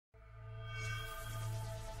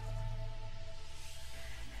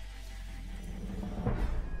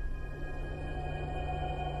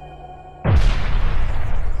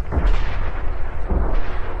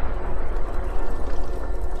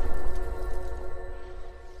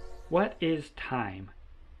What is time?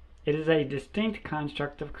 It is a distinct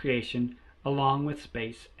construct of creation along with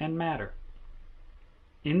space and matter.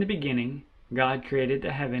 In the beginning, God created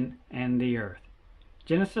the heaven and the earth.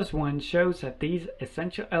 Genesis 1 shows that these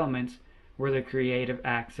essential elements were the creative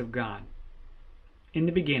acts of God. In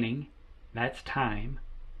the beginning, that's time,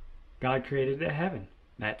 God created the heaven,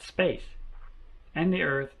 that's space, and the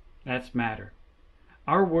earth, that's matter.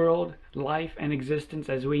 Our world, life, and existence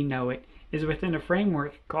as we know it is within a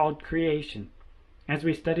framework called creation. As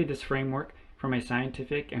we study this framework from a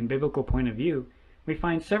scientific and biblical point of view, we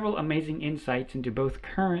find several amazing insights into both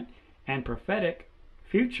current and prophetic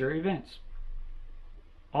future events.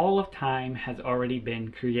 All of time has already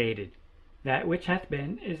been created. That which hath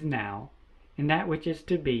been is now, and that which is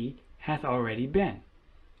to be hath already been.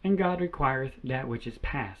 And God requireth that which is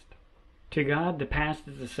past. To God the past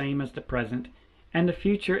is the same as the present, and the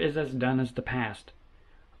future is as done as the past.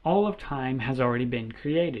 All of time has already been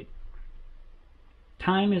created.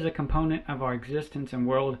 Time is a component of our existence and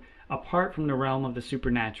world apart from the realm of the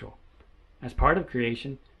supernatural. As part of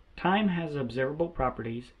creation, time has observable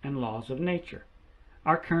properties and laws of nature.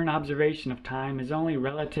 Our current observation of time is only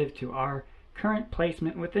relative to our current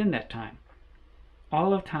placement within that time.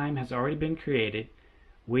 All of time has already been created.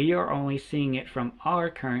 We are only seeing it from our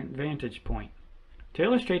current vantage point. To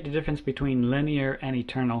illustrate the difference between linear and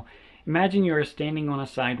eternal, imagine you are standing on a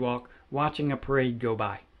sidewalk watching a parade go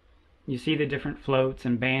by. You see the different floats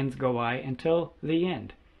and bands go by until the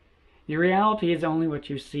end. Your reality is only what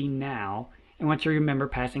you see now and what you remember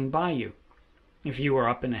passing by you. If you were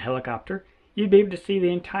up in a helicopter, you'd be able to see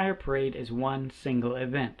the entire parade as one single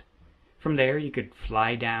event. From there, you could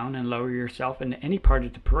fly down and lower yourself into any part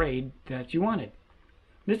of the parade that you wanted.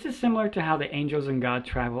 This is similar to how the angels and God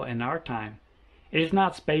travel in our time. It is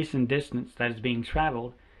not space and distance that is being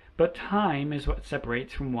traveled, but time is what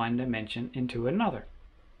separates from one dimension into another.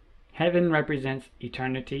 Heaven represents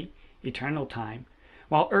eternity, eternal time,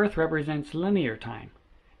 while earth represents linear time.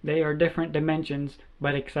 They are different dimensions,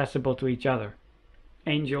 but accessible to each other.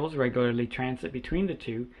 Angels regularly transit between the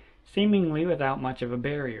two, seemingly without much of a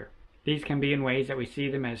barrier. These can be in ways that we see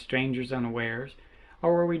them as strangers unawares,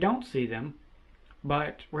 or where we don't see them,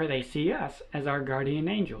 but where they see us as our guardian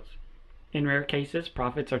angels. In rare cases,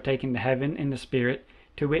 prophets are taken to heaven in the spirit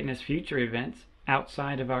to witness future events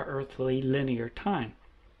outside of our earthly linear time.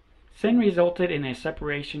 Sin resulted in a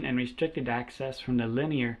separation and restricted access from the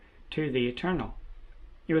linear to the eternal.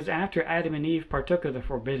 It was after Adam and Eve partook of the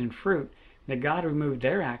forbidden fruit that God removed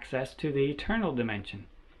their access to the eternal dimension.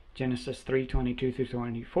 Genesis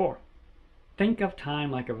 3:22-24. Think of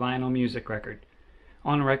time like a vinyl music record.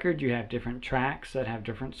 On a record you have different tracks that have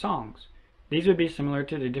different songs. These would be similar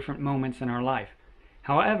to the different moments in our life.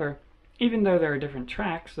 However, even though there are different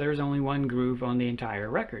tracks, there is only one groove on the entire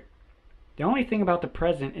record. The only thing about the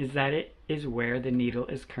present is that it is where the needle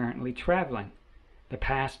is currently traveling. The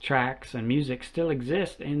past tracks and music still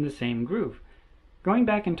exist in the same groove. Going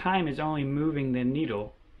back in time is only moving the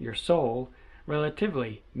needle, your soul,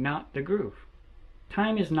 relatively, not the groove.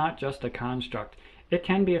 Time is not just a construct. It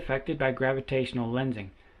can be affected by gravitational lensing.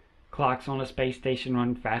 Clocks on a space station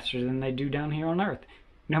run faster than they do down here on Earth,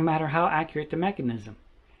 no matter how accurate the mechanism.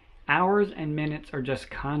 Hours and minutes are just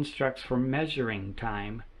constructs for measuring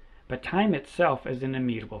time, but time itself is an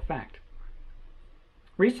immutable fact.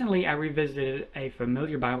 Recently I revisited a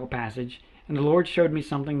familiar Bible passage, and the Lord showed me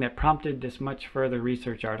something that prompted this much further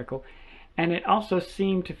research article, and it also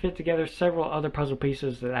seemed to fit together several other puzzle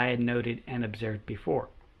pieces that I had noted and observed before.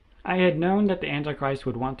 I had known that the Antichrist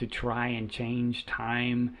would want to try and change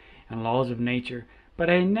time and laws of nature, but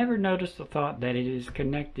I had never noticed the thought that it is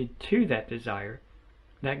connected to that desire,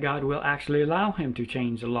 that God will actually allow him to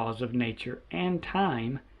change the laws of nature and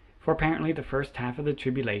time for apparently the first half of the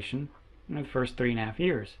tribulation and the first 3.5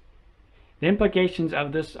 years. The implications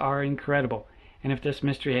of this are incredible, and if this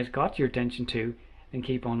mystery has caught your attention too, then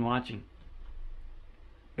keep on watching.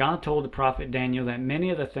 God told the prophet Daniel that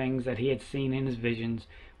many of the things that he had seen in his visions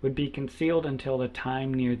would be concealed until the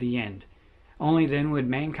time near the end. Only then would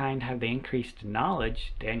mankind have the increased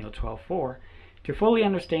knowledge, Daniel 12:4, to fully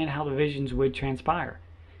understand how the visions would transpire.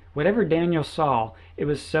 Whatever Daniel saw, it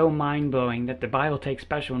was so mind-blowing that the Bible takes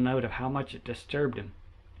special note of how much it disturbed him.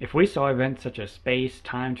 If we saw events such as space,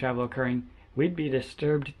 time travel occurring, we'd be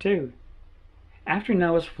disturbed too. After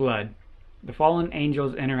Noah's flood, the fallen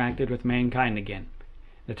angels interacted with mankind again.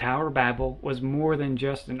 The Tower of Babel was more than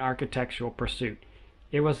just an architectural pursuit.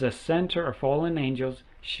 It was the center of fallen angels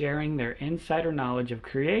sharing their insider knowledge of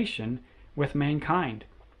creation with mankind.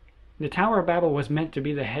 The Tower of Babel was meant to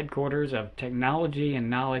be the headquarters of technology and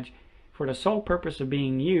knowledge for the sole purpose of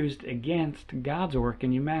being used against God's work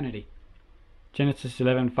in humanity. Genesis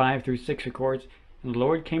 11:5 through 6 records, "And the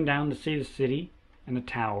Lord came down to see the city and the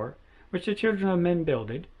tower, which the children of men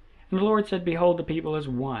builded. And the Lord said, Behold, the people is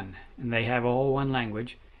one, and they have all one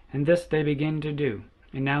language, and this they begin to do.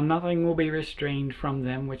 And now nothing will be restrained from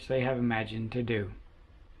them which they have imagined to do."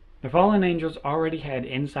 The fallen angels already had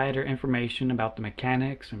insider information about the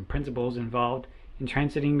mechanics and principles involved in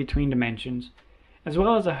transiting between dimensions, as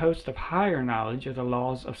well as a host of higher knowledge of the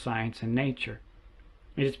laws of science and nature.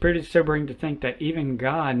 It is pretty sobering to think that even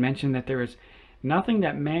God mentioned that there is nothing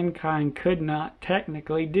that mankind could not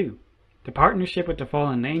technically do. The partnership with the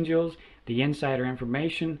fallen angels, the insider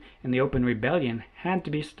information, and the open rebellion had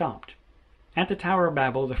to be stopped. At the Tower of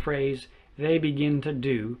Babel, the phrase, "they begin to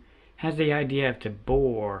do," has the idea of to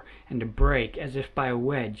bore and to break as if by a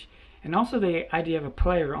wedge, and also the idea of a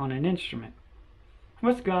player on an instrument.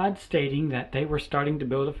 Was God stating that they were starting to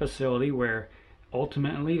build a facility where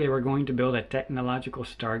ultimately they were going to build a technological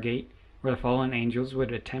stargate where the fallen angels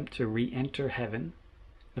would attempt to re-enter heaven?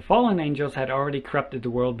 The fallen angels had already corrupted the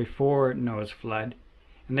world before Noah's flood,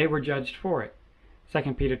 and they were judged for it.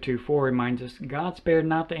 2 Peter 2:4 reminds us, "God spared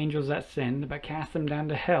not the angels that sinned, but cast them down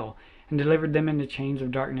to hell, and delivered them into chains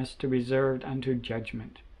of darkness to be reserved unto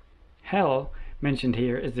judgment." Hell, mentioned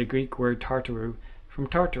here, is the Greek word Tartaru, from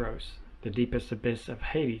Tartaros, the deepest abyss of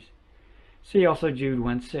Hades. See also Jude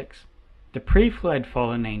 1:6. The pre-flood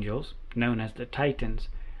fallen angels, known as the Titans,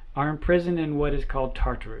 are imprisoned in what is called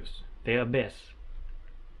Tartarus, the abyss.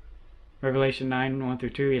 Revelation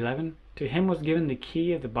 9:1-2:11. "To him was given the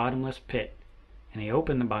key of the bottomless pit, and he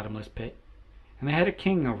opened the bottomless pit. And they had a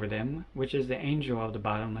king over them, which is the angel of the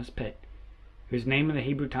bottomless pit, whose name in the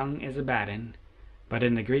Hebrew tongue is Abaddon, but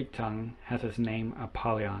in the Greek tongue hath his name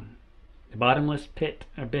Apollyon." The bottomless pit,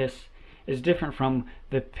 abyss, is different from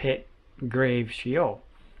the pit, grave, Sheol.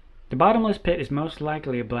 The bottomless pit is most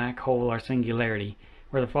likely a black hole or singularity,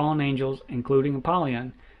 where the fallen angels, including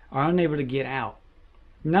Apollyon, are unable to get out.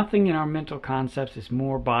 Nothing in our mental concepts is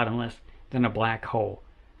more bottomless than a black hole,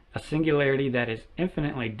 a singularity that is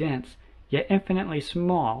infinitely dense, yet infinitely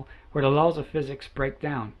small, where the laws of physics break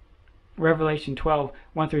down. Revelation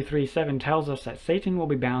 12:1-3:7 tells us that Satan will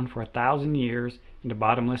be bound for 1,000 years in the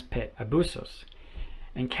bottomless pit, Abusos,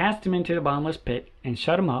 and cast him into the bottomless pit, and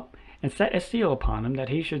shut him up, and set a seal upon him, that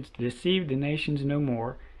he should deceive the nations no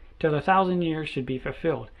more, till the 1,000 years should be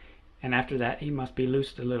fulfilled, and after that he must be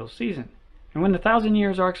loosed a little season. And when the 1,000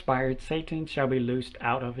 years are expired, Satan shall be loosed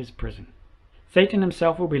out of his prison. Satan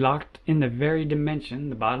himself will be locked in the very dimension,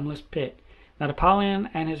 the bottomless pit, that Apollyon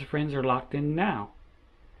and his friends are locked in now.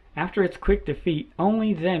 After its quick defeat,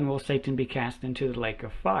 only then will Satan be cast into the lake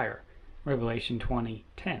of fire. Revelation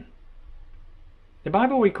 20:10. The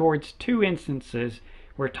Bible records 2 instances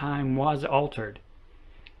where time was altered.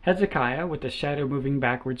 Hezekiah, with the shadow moving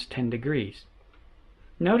backwards 10 degrees.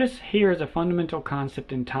 Notice here is a fundamental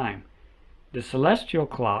concept in time. The celestial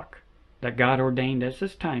clock that God ordained as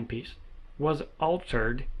his timepiece was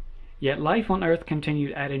altered, yet life on earth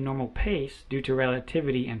continued at a normal pace due to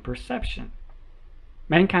relativity and perception.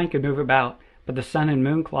 Mankind could move about, but the sun and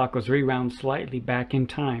moon clock was rewound slightly back in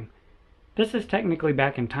time. This is technically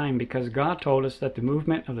back in time because God told us that the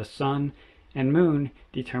movement of the sun and moon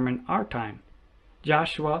determine our time.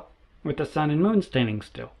 Joshua, with the sun and moon standing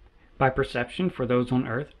still. By perception, for those on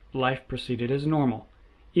earth, life proceeded as normal,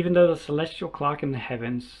 even though the celestial clock in the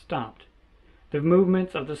heavens stopped. The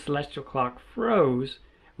movements of the celestial clock froze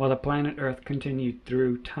while the planet Earth continued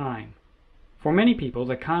through time. For many people,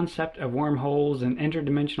 the concept of wormholes and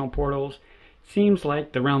interdimensional portals seems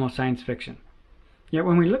like the realm of science fiction. Yet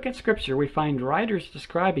when we look at Scripture, we find writers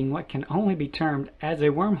describing what can only be termed as a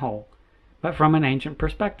wormhole, but from an ancient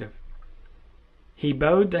perspective. "He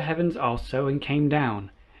bowed the heavens also, and came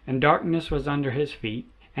down, and darkness was under his feet,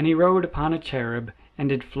 and he rode upon a cherub, and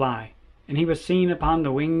did fly, and he was seen upon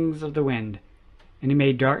the wings of the wind. And he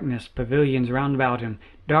made darkness, pavilions round about him,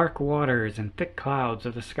 dark waters, and thick clouds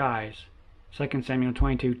of the skies." 2 Samuel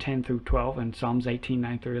 22:10-12 and Psalms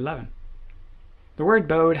 18:9-11. The word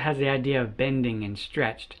bowed has the idea of bending and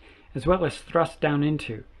stretched, as well as thrust down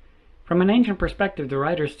into. From an ancient perspective, the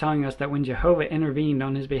writer is telling us that when Jehovah intervened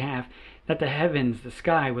on his behalf, that the heavens, the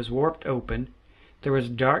sky, was warped open. There was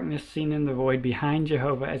darkness seen in the void behind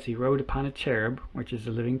Jehovah as he rode upon a cherub, which is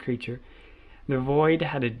a living creature. The void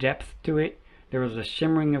had a depth to it. There was a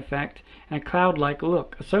shimmering effect, and a cloud-like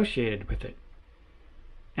look associated with it.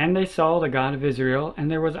 "And they saw the God of Israel, and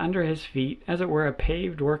there was under his feet, as it were, a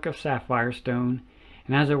paved work of sapphire stone,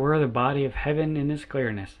 and as it were the body of heaven in his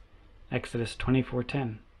clearness." Exodus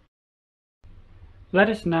 24:10. Let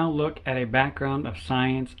us now look at a background of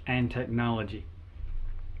science and technology.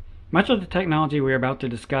 Much of the technology we are about to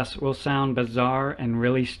discuss will sound bizarre and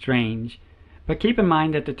really strange, But keep in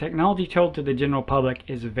mind that the technology told to the general public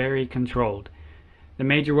is very controlled. The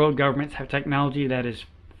major world governments have technology that is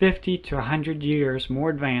 50 to 100 years more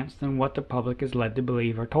advanced than what the public is led to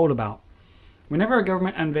believe or told about. Whenever a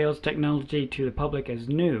government unveils technology to the public as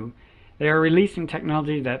new, they are releasing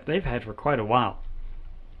technology that they've had for quite a while.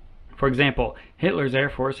 For example, Hitler's Air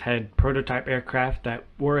Force had prototype aircraft that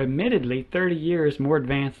were admittedly 30 years more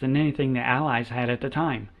advanced than anything the Allies had at the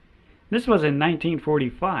time. This was in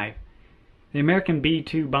 1945. The American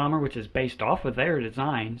B-2 bomber, which is based off of their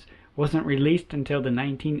designs, wasn't released until the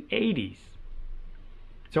 1980s.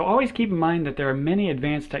 So always keep in mind that there are many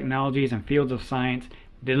advanced technologies and fields of science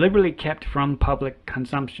deliberately kept from public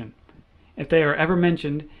consumption. If they are ever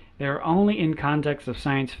mentioned, they are only in context of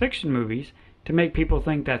science fiction movies to make people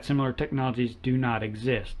think that similar technologies do not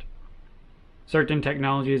exist. Certain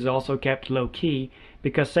technology is also kept low-key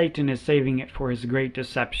because Satan is saving it for his great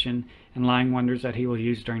deception and lying wonders that he will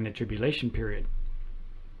use during the tribulation period.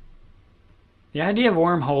 The idea of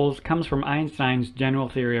wormholes comes from Einstein's general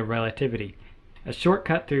theory of relativity, a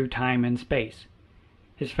shortcut through time and space.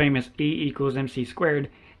 His famous E=mc²,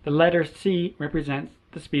 the letter c represents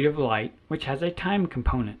the speed of light, which has a time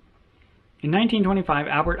component. In 1925,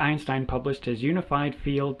 Albert Einstein published his unified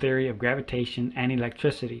field theory of gravitation and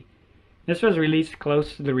electricity. This was released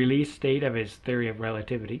close to the release date of his theory of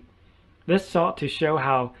relativity. This sought to show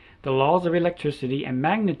how the laws of electricity and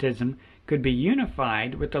magnetism could be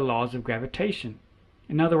unified with the laws of gravitation.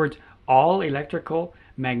 In other words, all electrical,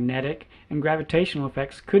 magnetic, and gravitational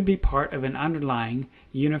effects could be part of an underlying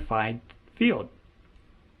unified field.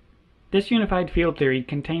 This unified field theory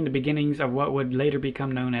contained the beginnings of what would later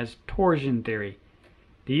become known as torsion theory.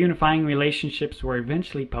 The unifying relationships were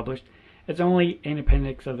eventually published as only an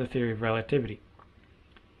appendix of the theory of relativity.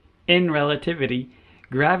 In relativity,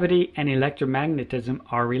 gravity and electromagnetism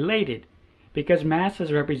are related because mass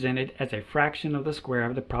is represented as a fraction of the square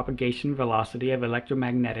of the propagation velocity of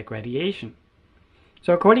electromagnetic radiation.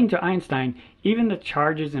 So according to Einstein, even the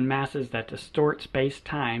charges and masses that distort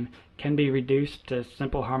space-time can be reduced to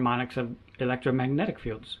simple harmonics of electromagnetic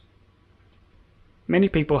fields. Many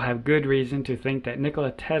people have good reason to think that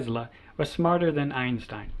Nikola Tesla was smarter than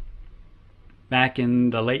Einstein. Back in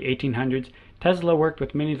the late 1800s, Tesla worked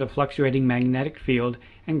with many of the fluctuating magnetic field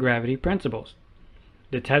and gravity principles.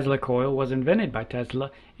 The Tesla coil was invented by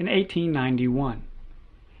Tesla in 1891.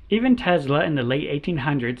 Even Tesla in the late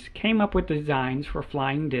 1800s came up with designs for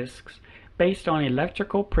flying discs based on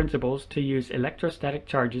electrical principles to use electrostatic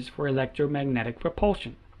charges for electromagnetic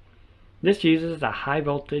propulsion. This uses a high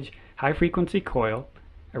voltage, high frequency coil,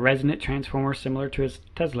 a resonant transformer similar to his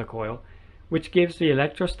Tesla coil, which gives the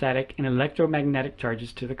electrostatic and electromagnetic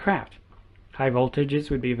charges to the craft. High voltages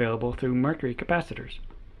would be available through mercury capacitors.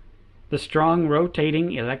 The strong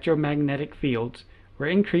rotating electromagnetic fields were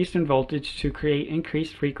increased in voltage to create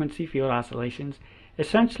increased frequency field oscillations,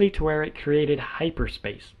 essentially to where it created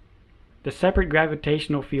hyperspace. The separate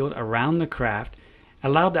gravitational field around the craft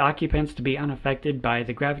allowed the occupants to be unaffected by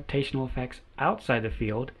the gravitational effects outside the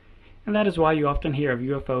field, and that is why you often hear of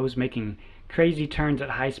UFOs making crazy turns at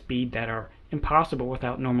high speed that are impossible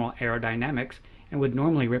without normal aerodynamics and would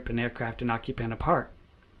normally rip an aircraft and occupant apart.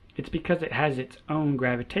 It's because it has its own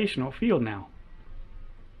gravitational field now.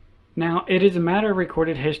 Now, it is a matter of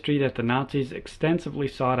recorded history that the Nazis extensively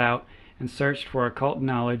sought out and searched for occult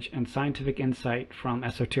knowledge and scientific insight from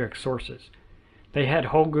esoteric sources. They had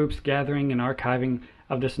whole groups gathering and archiving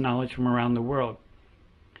of this knowledge from around the world.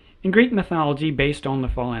 In Greek mythology, based on the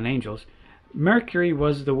fallen angels, Mercury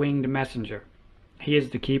was the winged messenger. He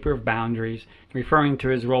is the keeper of boundaries, referring to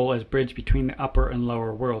his role as bridge between the upper and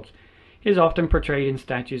lower worlds. He is often portrayed in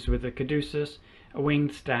statues with a caduceus, a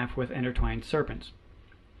winged staff with intertwined serpents.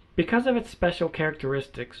 Because of its special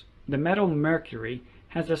characteristics, the metal mercury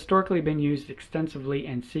has historically been used extensively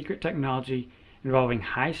in secret technology involving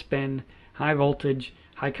high spin, high voltage,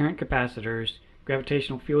 high current capacitors,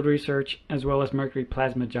 gravitational field research, as well as mercury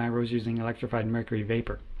plasma gyros using electrified mercury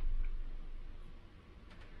vapor.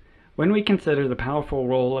 When we consider the powerful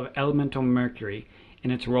role of elemental mercury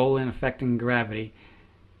in its role in affecting gravity,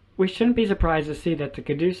 we shouldn't be surprised to see that the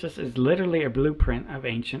caduceus is literally a blueprint of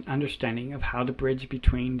ancient understanding of how to bridge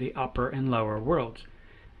between the upper and lower worlds.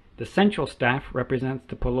 The central staff represents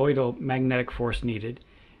the poloidal magnetic force needed,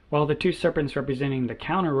 while the two serpents representing the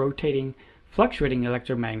counter-rotating, fluctuating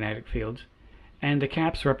electromagnetic fields, and the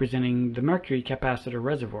caps representing the mercury capacitor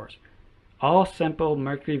reservoirs. All simple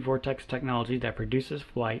mercury vortex technology that produces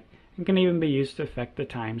flight and can even be used to affect the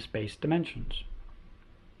time-space dimensions.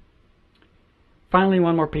 Finally,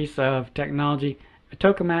 one more piece of technology. A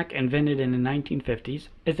tokamak invented in the 1950s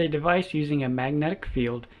is a device using a magnetic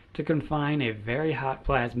field to confine a very hot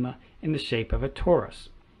plasma in the shape of a torus.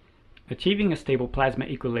 Achieving a stable plasma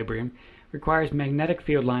equilibrium requires magnetic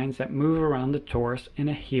field lines that move around the torus in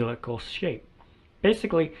a helical shape.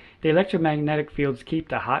 Basically, the electromagnetic fields keep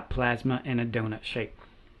the hot plasma in a donut shape.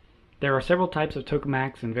 There are several types of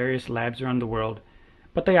tokamaks in various labs around the world,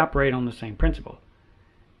 but they operate on the same principle.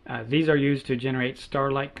 These are used to generate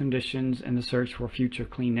star-like conditions in the search for future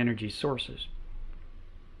clean energy sources.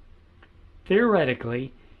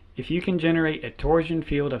 Theoretically, if you can generate a torsion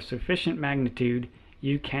field of sufficient magnitude,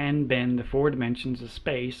 you can bend the 4 dimensions of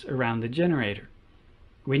space around the generator.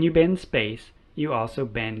 When you bend space, you also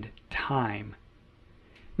bend time.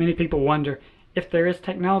 Many people wonder, if there is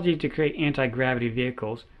technology to create anti-gravity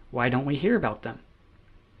vehicles, why don't we hear about them?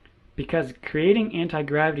 Because creating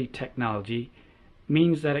anti-gravity technology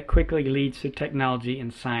means that it quickly leads to technology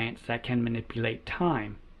and science that can manipulate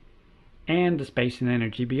time and the space and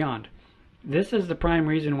energy beyond. This is the prime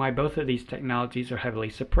reason why both of these technologies are heavily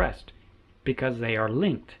suppressed, because they are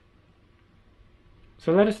linked.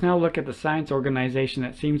 So let us now look at the science organization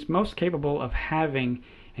that seems most capable of having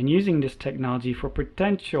and using this technology for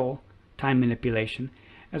potential time manipulation,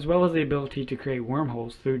 as well as the ability to create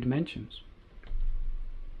wormholes through dimensions.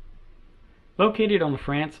 Located on the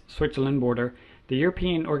France-Switzerland border, the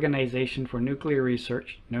European Organization for Nuclear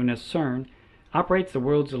Research, known as CERN, operates the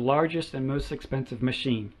world's largest and most expensive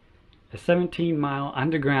machine, a 17-mile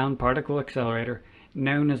underground particle accelerator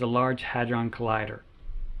known as a Large Hadron Collider.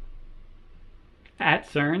 At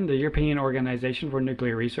CERN, the European Organization for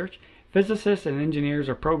Nuclear Research, physicists and engineers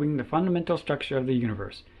are probing the fundamental structure of the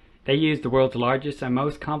universe. They use the world's largest and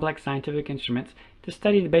most complex scientific instruments to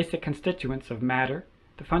study the basic constituents of matter,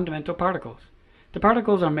 the fundamental particles. The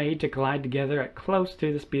particles are made to collide together at close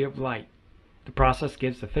to the speed of light. The process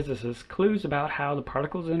gives the physicists clues about how the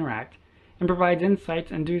particles interact and provides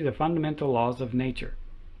insights into the fundamental laws of nature.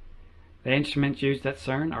 The instruments used at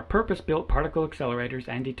CERN are purpose-built particle accelerators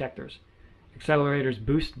and detectors. Accelerators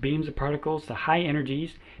boost beams of particles to high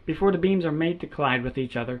energies before the beams are made to collide with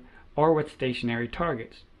each other or with stationary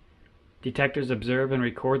targets. Detectors observe and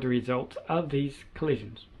record the results of these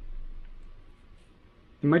collisions.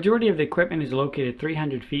 The majority of the equipment is located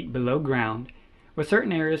 300 feet below ground, with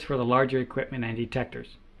certain areas for the larger equipment and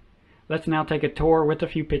detectors. Let's now take a tour with a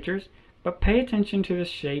few pictures, but pay attention to the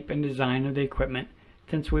shape and design of the equipment,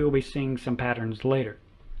 since we will be seeing some patterns later.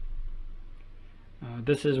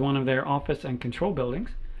 This is one of their office and control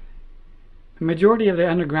buildings. The majority of the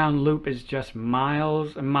underground loop is just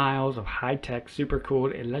miles and miles of high-tech,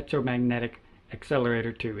 super-cooled electromagnetic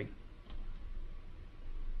accelerator tubing.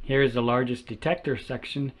 Here is the largest detector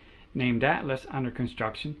section, named Atlas, under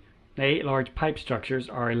construction. The 8 large pipe structures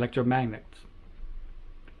are electromagnets.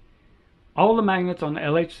 All the magnets on the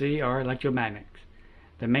LHC are electromagnets.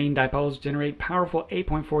 The main dipoles generate powerful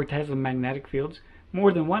 8.4 Tesla magnetic fields,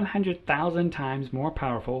 more than 100,000 times more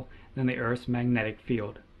powerful than the Earth's magnetic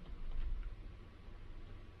field.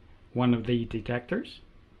 One of the detectors.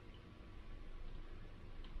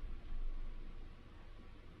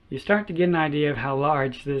 You start to get an idea of how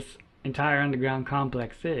large this entire underground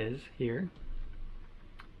complex is here.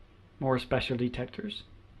 More special detectors.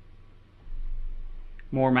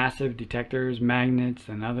 More massive detectors, magnets,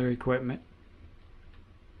 and other equipment.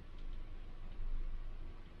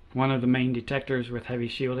 One of the main detectors with heavy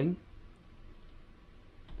shielding.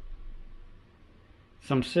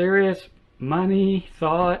 Some serious money,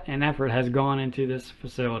 thought, and effort has gone into this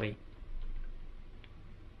facility.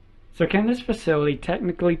 So can this facility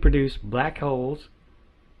technically produce black holes,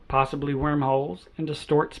 possibly wormholes, and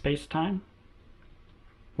distort space-time?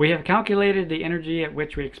 We have calculated the energy at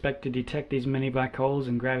which we expect to detect these mini black holes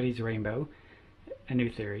in gravity's rainbow, a new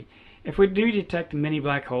theory. If we do detect many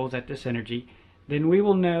black holes at this energy, then we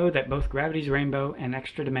will know that both gravity's rainbow and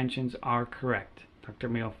extra dimensions are correct. Dr.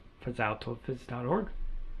 Emil Fazal told phys.org.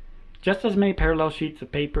 Just as many parallel sheets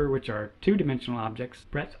of paper, which are two-dimensional objects,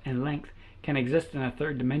 breadth and length, can exist in a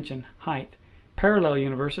third dimension, height, parallel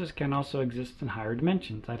universes can also exist in higher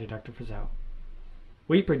dimensions, added Dr. Fazal.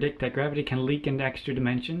 We predict that gravity can leak into extra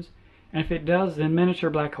dimensions, and if it does, then miniature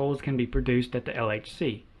black holes can be produced at the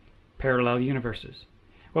LHC, parallel universes.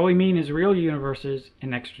 What we mean is real universes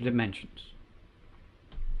in extra dimensions.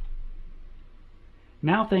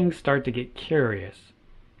 Now things start to get curious.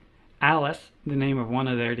 Alice, the name of one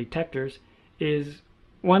of their detectors, is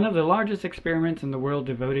one of the largest experiments in the world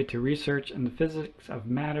devoted to research in the physics of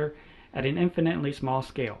matter at an infinitely small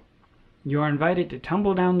scale. You are invited to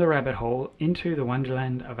tumble down the rabbit hole into the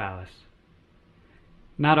wonderland of Alice.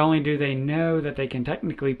 Not only do they know that they can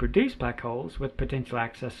technically produce black holes with potential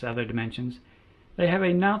access to other dimensions, they have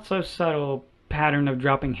a not-so-subtle pattern of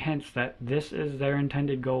dropping hints that this is their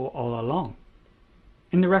intended goal all along.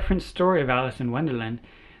 In the referenced story of Alice in Wonderland,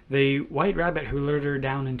 the white rabbit who lured her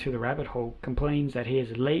down into the rabbit hole complains that he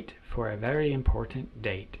is late for a very important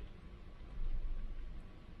date.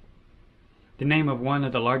 The name of one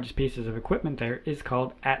of the largest pieces of equipment there is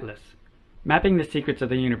called ATLAS, mapping the secrets of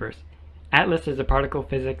the universe. ATLAS is a particle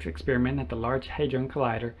physics experiment at the Large Hadron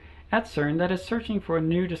Collider at CERN that is searching for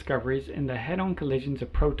new discoveries in the head-on collisions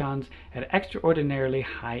of protons at extraordinarily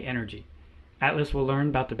high energy. ATLAS will learn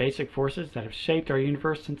about the basic forces that have shaped our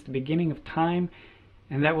universe since the beginning of time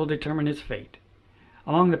and that will determine its fate.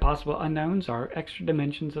 Among the possible unknowns are extra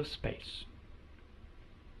dimensions of space.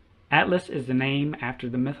 Atlas is the name after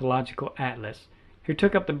the mythological Atlas, who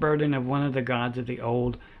took up the burden of one of the gods of the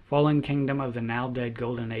old, fallen kingdom of the now-dead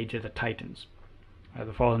golden age of the Titans,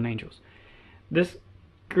 the fallen angels. This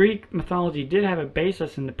Greek mythology did have a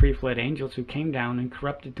basis in the pre-flood angels who came down and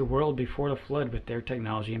corrupted the world before the flood with their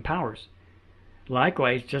technology and powers.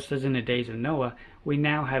 Likewise, just as in the days of Noah, we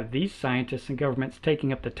now have these scientists and governments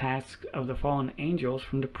taking up the tasks of the fallen angels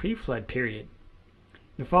from the pre-flood period.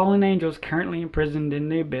 The fallen angels currently imprisoned in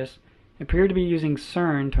the abyss appear to be using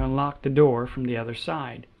CERN to unlock the door from the other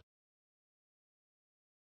side.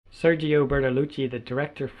 Sergio Bertolucci, the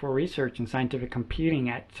director for research and scientific computing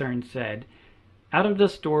at CERN, said, "Out of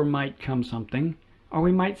this door might come something, or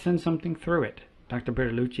we might send something through it." Dr.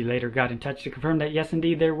 Bertolucci later got in touch to confirm that yes,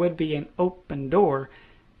 indeed, there would be an open door,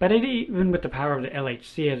 but even with the power of the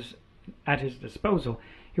LHC at his disposal,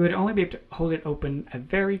 he would only be able to hold it open a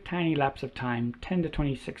very tiny lapse of time, 10 to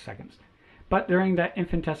 26 seconds. But during that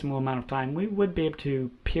infinitesimal amount of time, we would be able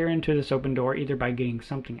to peer into this open door either by getting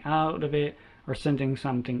something out of it or sending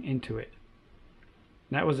something into it.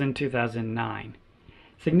 That was in 2009.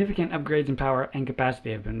 Significant upgrades in power and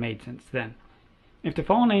capacity have been made since then. If the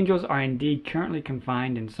fallen angels are indeed currently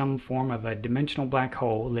confined in some form of a dimensional black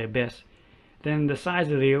hole, the abyss, then the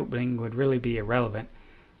size of the opening would really be irrelevant.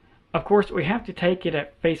 Of course, we have to take it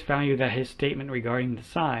at face value that his statement regarding the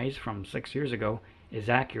size from 6 years ago is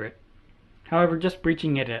accurate. However, just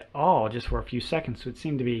breaching it at all, just for a few seconds, would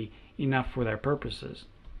seem to be enough for their purposes.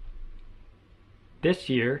 This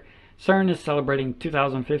year, CERN is celebrating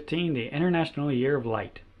 2015, the International Year of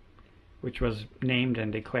Light, which was named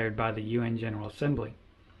and declared by the UN General Assembly.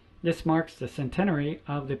 This marks the centenary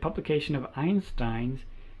of the publication of Einstein's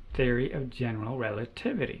theory of general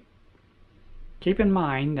relativity. Keep in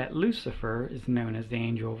mind that Lucifer is known as the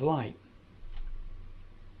Angel of Light.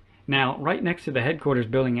 Now, right next to the headquarters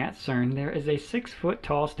building at CERN, there is a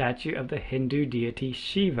 6-foot-tall statue of the Hindu deity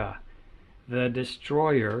Shiva, the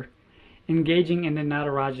Destroyer, engaging in the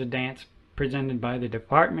Nataraja dance presented by the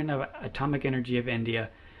Department of Atomic Energy of India,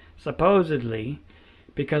 supposedly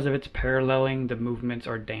because of its paralleling the movements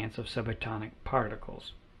or dance of subatomic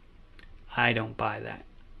particles. I don't buy that.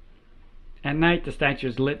 At night, the statue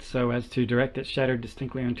is lit so as to direct its shadow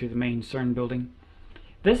distinctly onto the main CERN building.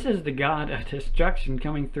 This is the god of destruction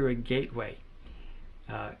coming through a gateway.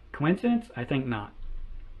 Coincidence? I think not.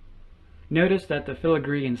 Notice that the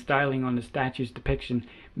filigree and styling on the statue's depiction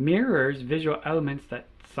mirrors visual elements that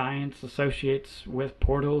science associates with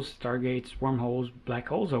portals, stargates, wormholes, black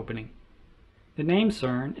holes opening. The name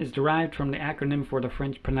CERN is derived from the acronym for the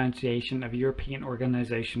French pronunciation of European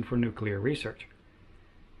Organization for Nuclear Research.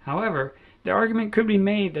 However, the argument could be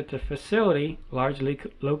made that the facility, largely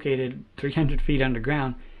located 300 feet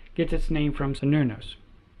underground, gets its name from Cernunnos,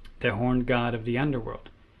 the horned god of the underworld.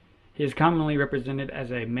 He is commonly represented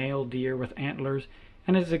as a male deer with antlers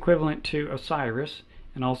and is equivalent to Osiris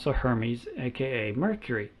and also Hermes, aka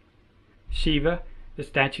Mercury. Shiva, the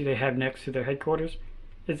statue they have next to their headquarters,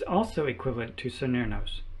 is also equivalent to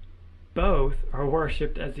Cernunnos. Both are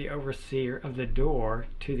worshipped as the overseer of the door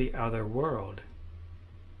to the other world.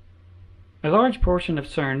 A large portion of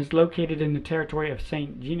CERN is located in the territory of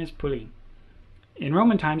St. Genus Pulli. In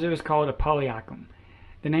Roman times it was called Apolliacum.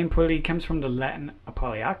 The name Pulli comes from the Latin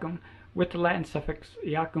Apolliacum, with the Latin suffix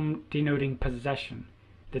iacum denoting possession.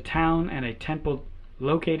 The town and a temple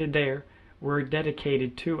located there were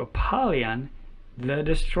dedicated to Apollyon, the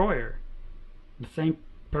Destroyer, the same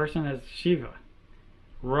person as Shiva,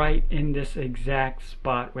 right in this exact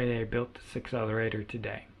spot where they built the accelerator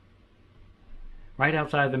today. Right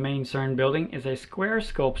outside the main CERN building is a square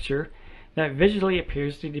sculpture that visually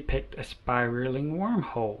appears to depict a spiraling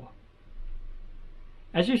wormhole.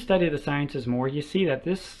 As you study the sciences more, you see that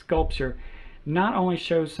this sculpture not only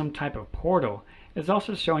shows some type of portal, it's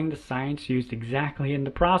also showing the science used exactly in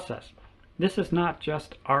the process. This is not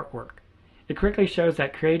just artwork. It quickly shows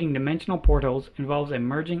that creating dimensional portals involves a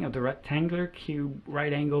merging of the rectangular cube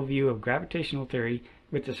right angle view of gravitational theory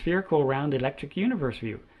with the spherical round electric universe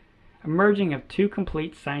view. a merging of two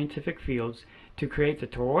complete scientific fields to create the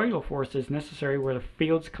toroidal forces necessary where the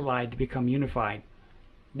fields collide to become unified.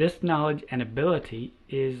 This knowledge and ability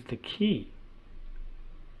is the key.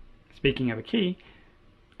 Speaking of a key,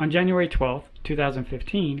 on January 12,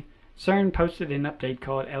 2015, CERN posted an update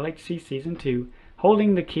called LHC Season 2,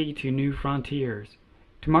 holding the key to new frontiers.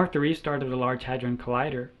 To mark the restart of the Large Hadron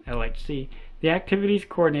Collider, LHC, the activities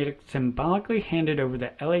coordinator symbolically handed over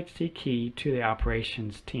the LHC key to the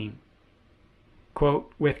operations team.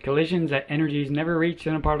 Quote, with collisions at energies never reached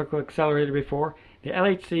in a particle accelerator before, the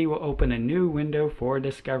LHC will open a new window for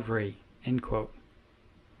discovery. End quote.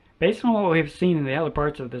 Based on what we've seen in the other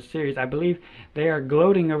parts of this series, I believe they are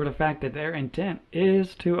gloating over the fact that their intent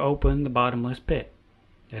is to open the bottomless pit.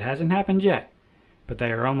 It hasn't happened yet, but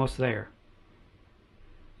they are almost there.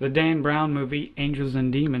 The Dan Brown movie, Angels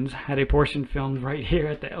and Demons, had a portion filmed right here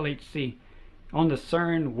at the LHC. On the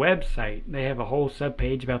CERN website, they have a whole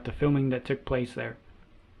subpage about the filming that took place there.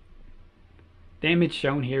 The image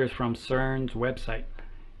shown here is from CERN's website.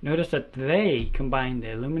 Notice that they combined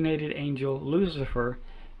the illuminated angel Lucifer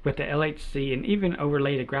with the LHC and even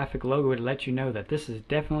overlaid a graphic logo to let you know that this is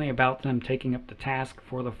definitely about them taking up the task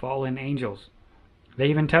for the fallen angels. They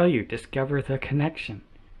even tell you, discover the connection.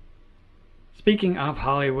 Speaking of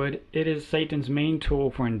Hollywood, it is Satan's main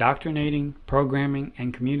tool for indoctrinating, programming,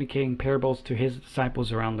 and communicating parables to his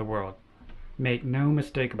disciples around the world. Make no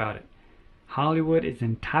mistake about it. Hollywood is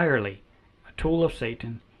entirely a tool of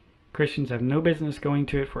Satan. Christians have no business going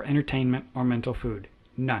to it for entertainment or mental food.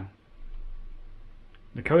 None.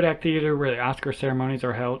 The Kodak Theater, where the Oscar ceremonies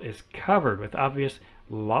are held, is covered with obvious,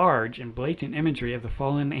 large, and blatant imagery of the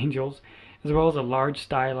fallen angels, as well as a large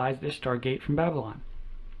stylized Ishtar gate from Babylon.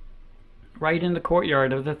 Right in the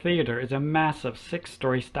courtyard of the theater is a massive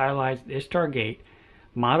 6-story stylized Ishtar gate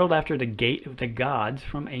modeled after the Gate of the Gods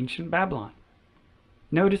from ancient Babylon.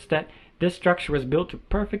 Notice that this structure was built to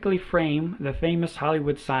perfectly frame the famous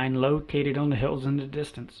Hollywood sign located on the hills in the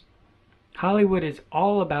distance. Hollywood is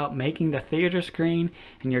all about making the theater screen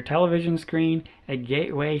and your television screen a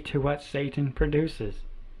gateway to what Satan produces.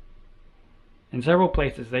 In several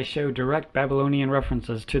places they show direct Babylonian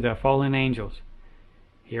references to the fallen angels.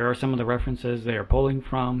 Here are some of the references they are pulling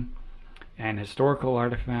from, and historical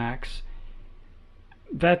artifacts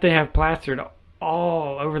that they have plastered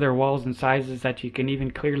all over their walls in sizes that you can even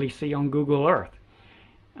clearly see on Google Earth.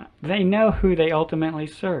 They know who they ultimately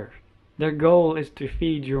serve. Their goal is to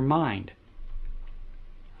feed your mind.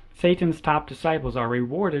 Satan's top disciples are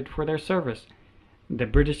rewarded for their service. The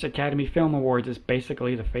British Academy Film Awards is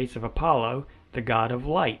basically the face of Apollo, the god of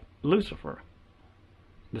light, Lucifer.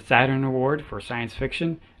 The Saturn Award for Science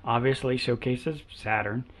Fiction obviously showcases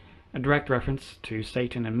Saturn, a direct reference to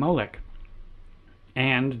Satan and Molech.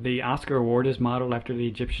 And the Oscar Award is modeled after the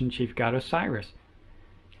Egyptian chief god Osiris.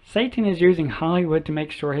 Satan is using Hollywood to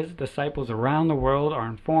make sure his disciples around the world are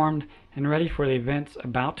informed and ready for the events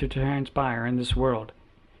about to transpire in this world.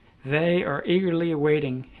 They are eagerly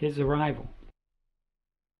awaiting his arrival.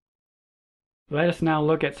 Let us now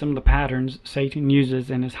look at some of the patterns Satan uses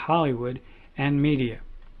in his Hollywood and media.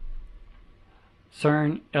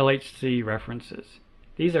 CERN LHC references.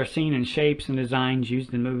 These are seen in shapes and designs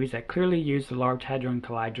used in movies that clearly use the Large Hadron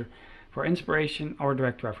Collider for inspiration or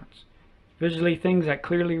direct reference. Visually, things that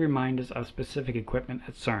clearly remind us of specific equipment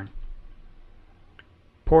at CERN.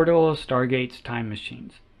 Portal, stargates, time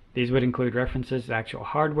machines. These would include references to actual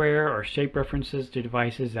hardware or shape references to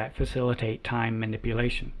devices that facilitate time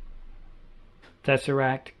manipulation.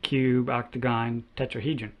 Tesseract, cube, octagon,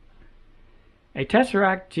 tetrahedron. A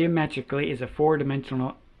tesseract geometrically is a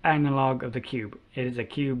four-dimensional analog of the cube. It is a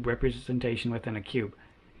cube representation within a cube.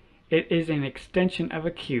 It is an extension of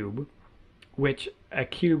a cube, which a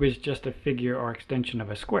cube is just a figure or extension of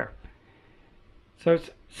a square. So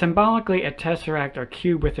symbolically, a tesseract or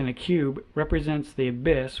cube within a cube represents the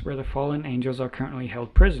abyss where the fallen angels are currently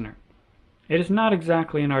held prisoner. It is not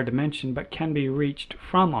exactly in our dimension, but can be reached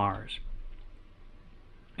from ours.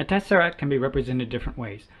 A tesseract can be represented different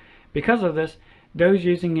ways. Because of this, those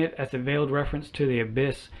using it as a veiled reference to the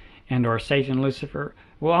abyss and or Satan Lucifer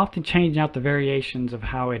will often change out the variations of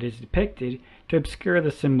how it is depicted to obscure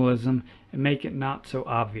the symbolism and make it not so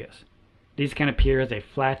obvious. These can appear as a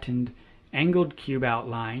flattened, angled cube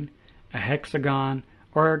outline, a hexagon,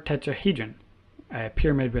 or a tetrahedron, a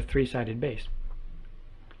pyramid with three-sided base.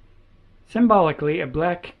 Symbolically, a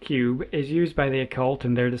black cube is used by the occult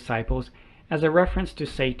and their disciples as a reference to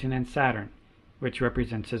Satan and Saturn, which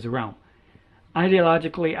represents his realm.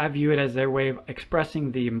 Ideologically, I view it as their way of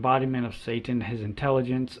expressing the embodiment of Satan, his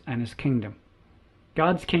intelligence, and his kingdom.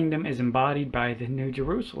 God's kingdom is embodied by the New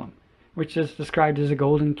Jerusalem, which is described as a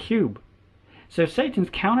golden cube. So Satan's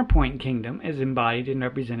counterpoint kingdom is embodied and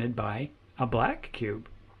represented by a black cube.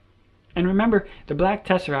 And remember, the black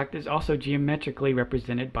tesseract is also geometrically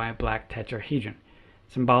represented by a black tetrahedron.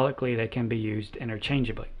 Symbolically, they can be used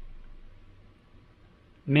interchangeably.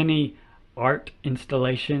 Many art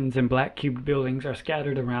installations and black cubed buildings are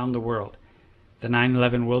scattered around the world. The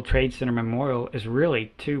 9/11 World Trade Center Memorial is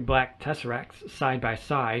really two black tesseracts side by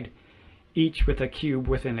side, each with a cube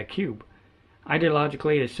within a cube.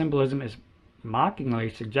 Ideologically, the symbolism is mockingly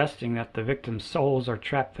suggesting that the victims' souls are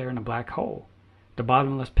trapped there in a black hole, the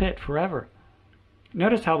bottomless pit forever.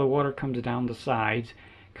 Notice how the water comes down the sides,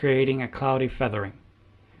 creating a cloudy feathering.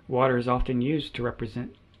 Water is often used to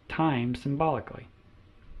represent time symbolically.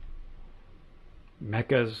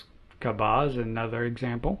 Mecca's Kaaba is another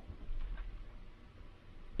example.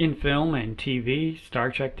 In film and TV,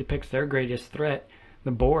 Star Trek depicts their greatest threat,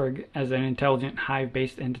 the Borg, as an intelligent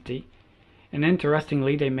hive-based entity. And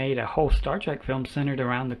interestingly, they made a whole Star Trek film centered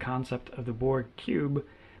around the concept of the Borg cube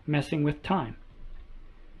messing with time.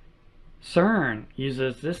 CERN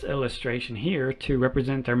uses this illustration here to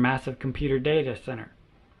represent their massive computer data center.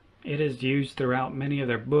 It is used throughout many of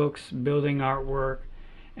their books, building artwork,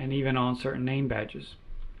 and even on certain name badges.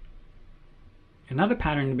 Another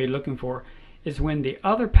pattern to be looking for is when the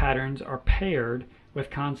other patterns are paired with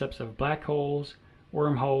concepts of black holes,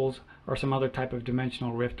 wormholes, or some other type of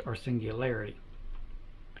dimensional rift or singularity.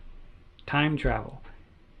 Time travel.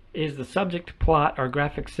 Is the subject, plot, or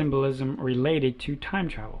graphic symbolism related to time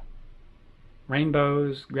travel?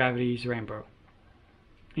 Rainbows, gravity's rainbow.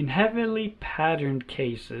 In heavily patterned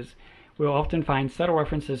cases, we'll often find subtle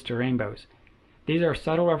references to rainbows. These are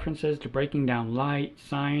subtle references to breaking down light,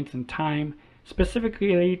 science, and time,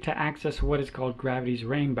 specifically to access what is called gravity's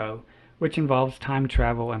rainbow, which involves time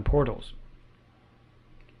travel and portals.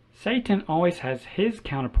 Satan always has his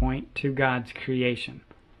counterpoint to God's creation.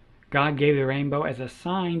 God gave the rainbow as a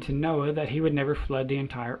sign to Noah that he would never flood the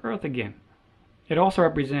entire earth again. It also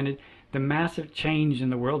represented the massive change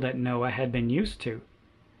in the world that Noah had been used to.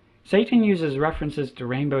 Satan uses references to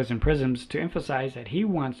rainbows and prisms to emphasize that he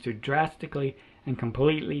wants to drastically and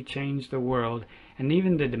completely change the world and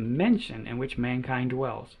even the dimension in which mankind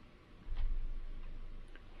dwells.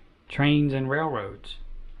 Trains and railroads.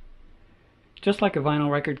 Just like a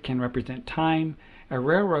vinyl record can represent time, a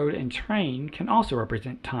railroad and train can also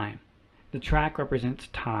represent time. The track represents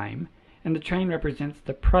time, and the train represents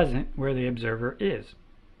the present where the observer is.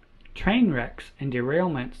 Train wrecks and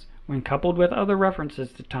derailments, when coupled with other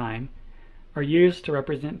references to time, are used to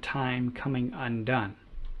represent time coming undone.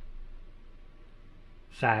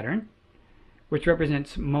 Saturn, which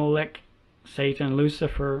represents Molech, Satan,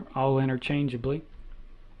 Lucifer, all interchangeably.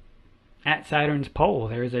 At Saturn's pole,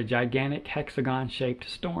 there is a gigantic hexagon-shaped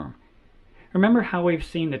storm. Remember how we've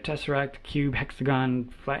seen the tesseract, cube,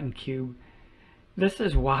 hexagon, flattened cube? This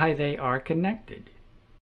is why they are connected.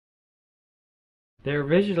 They are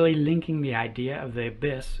visually linking the idea of the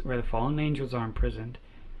abyss where the fallen angels are imprisoned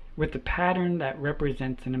with the pattern that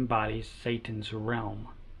represents and embodies Satan's realm.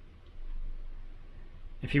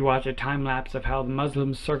 If you watch a time-lapse of how the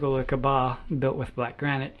Muslims circle the Kaaba, built with black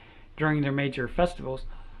granite, during their major festivals,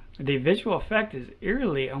 the visual effect is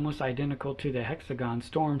eerily almost identical to the hexagon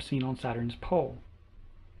storm seen on Saturn's pole.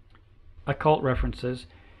 Occult references.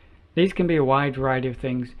 These can be a wide variety of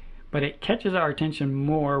things, but it catches our attention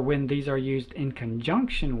more when these are used in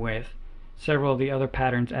conjunction with several of the other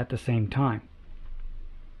patterns at the same time.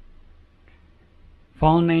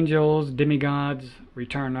 Fallen angels, demigods,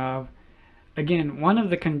 return of. Again, one of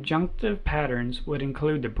the conjunctive patterns would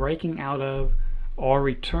include the breaking out of, or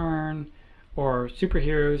return, or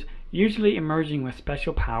superheroes, usually emerging with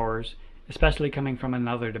special powers, especially coming from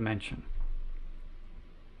another dimension.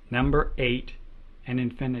 Number 8, and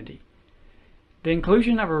infinity. The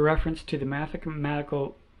inclusion of a reference to the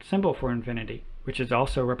mathematical symbol for infinity, which is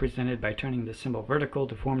also represented by turning the symbol vertical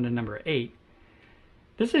to form the number 8.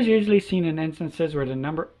 This is usually seen in instances where the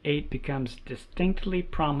number 8 becomes distinctly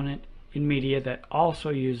prominent in media that also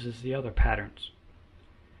uses the other patterns.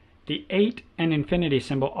 The 8 and infinity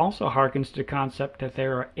symbol also harkens to the concept that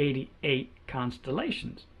there are 88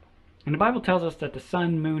 constellations. And the Bible tells us that the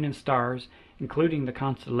sun, moon, and stars, including the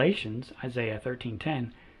constellations, Isaiah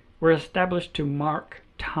 13:10, were established to mark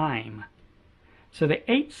time. So the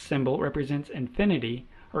 8 symbol represents infinity,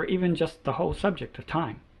 or even just the whole subject of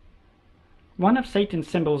time. One of Satan's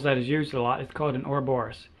symbols that is used a lot is called an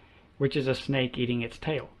Ouroboros, which is a snake eating its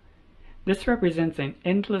tail. This represents an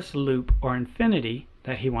endless loop or infinity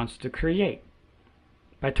that he wants to create.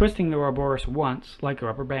 By twisting the Ouroboros once, like a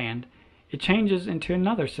rubber band, it changes into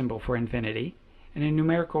another symbol for infinity and a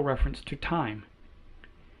numerical reference to time.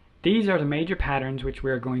 These are the major patterns which we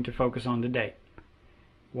are going to focus on today.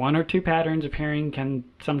 One or two patterns appearing can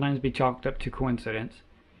sometimes be chalked up to coincidence.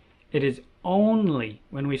 It is only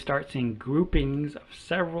when we start seeing groupings of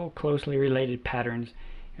several closely related patterns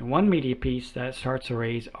in one media piece that starts to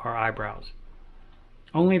raise our eyebrows.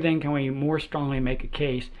 Only then can we more strongly make a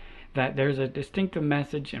case that there's a distinctive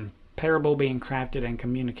message and parable being crafted and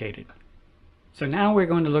communicated. So now we're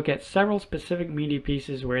going to look at several specific media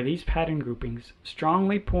pieces where these pattern groupings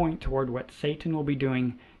strongly point toward what Satan will be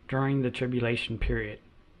doing during the tribulation period.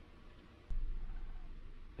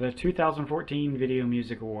 The 2014 Video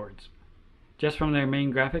Music Awards. Just from their main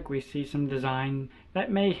graphic we see some design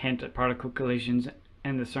that may hint at particle collisions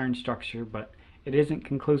and the CERN structure, but it isn't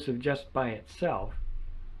conclusive just by itself.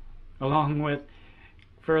 Along with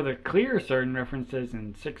further clear CERN references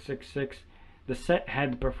in 666, the set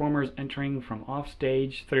had the performers entering from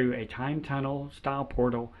offstage through a time tunnel style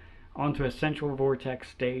portal onto a central vortex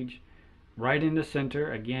stage. Right in the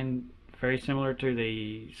center, again very similar to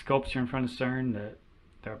the sculpture in front of CERN, the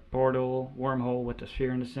portal wormhole with the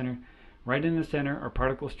sphere in the center. Right in the center are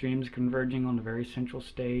particle streams converging on the very central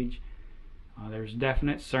stage. There's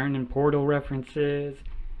definite CERN and portal references,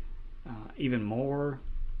 even more.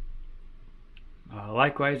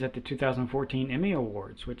 Likewise at the 2014 Emmy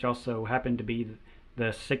Awards, which also happened to be the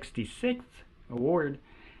 66th award,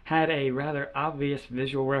 had a rather obvious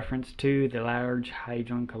visual reference to the Large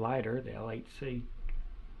Hadron Collider, the LHC.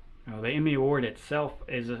 The Emmy Award itself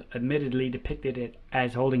is admittedly depicted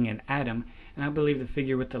as holding an atom, and I believe the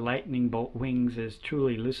figure with the lightning bolt wings is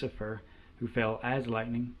truly Lucifer, who fell as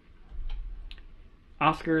lightning.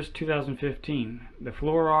 Oscars 2015. The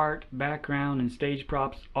floor art, background, and stage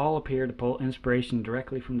props all appear to pull inspiration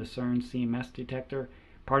directly from the CERN CMS detector,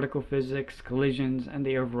 particle physics, collisions, and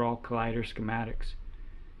the overall collider schematics.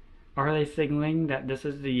 Are they signaling that this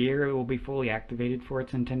is the year it will be fully activated for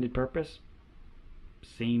its intended purpose?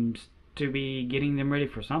 Seems to be getting them ready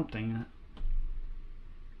for something.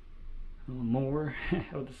 A little more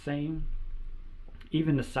of the same.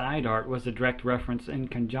 Even the side art was a direct reference in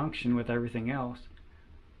conjunction with everything else.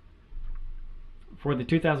 For the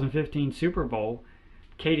 2015 Super Bowl,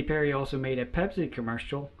 Katy Perry also made a Pepsi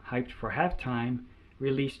commercial, hyped for halftime,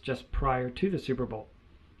 released just prior to the Super Bowl.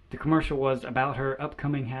 The commercial was about her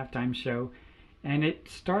upcoming halftime show, and it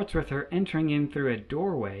starts with her entering in through a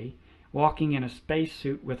doorway, walking in a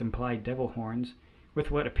spacesuit with implied devil horns,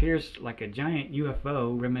 with what appears like a giant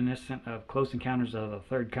UFO reminiscent of Close Encounters of the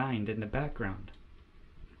Third Kind in the background.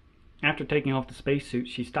 After taking off the spacesuit,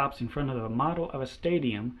 she stops in front of a model of a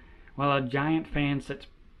stadium, while a giant fan sits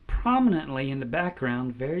prominently in the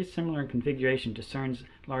background, very similar in configuration to CERN's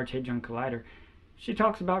Large Hadron Collider. She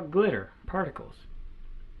talks about glitter, particles.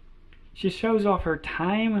 She shows off her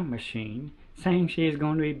time machine, saying she is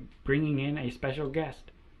going to be bringing in a special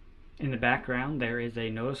guest. In the background there is a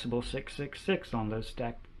noticeable 666 on those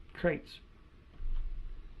stacked crates.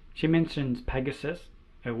 She mentions Pegasus,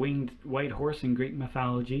 a winged white horse in Greek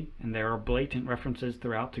mythology, and there are blatant references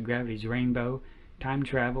throughout to gravity's rainbow, time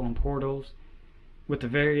travel, and portals, with the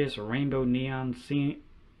various rainbow neon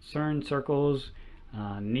CERN circles,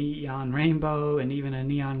 neon rainbow, and even a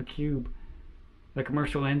neon cube. The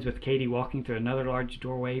commercial ends with Katie walking through another large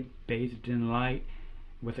doorway bathed in light,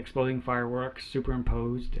 with exploding fireworks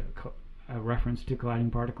superimposed, a reference to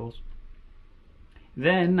colliding particles.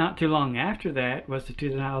 Then, not too long after that, was the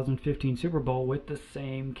 2015 Super Bowl with the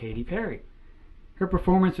same Katy Perry. Her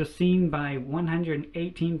performance was seen by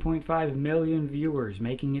 118.5 million viewers,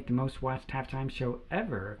 making it the most watched halftime show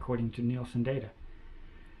ever, according to Nielsen data.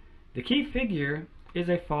 The key figure is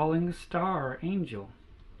a falling star angel.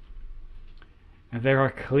 There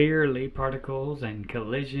are clearly particles and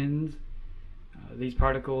collisions. These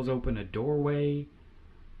particles open a doorway.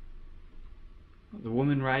 The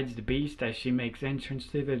woman rides the beast. As she makes entrance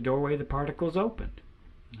through the doorway, the particles opened.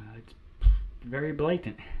 It's very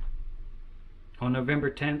blatant. On November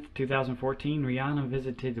 10th, 2014, Rihanna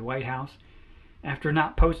visited the White House. After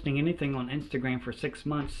not posting anything on Instagram for 6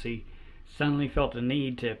 months, she suddenly felt the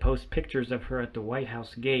need to post pictures of her at the White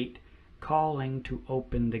House gate, calling to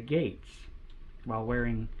open the gates, while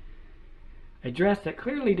wearing a dress that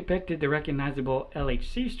clearly depicted the recognizable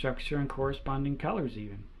LHC structure and corresponding colors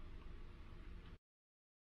even.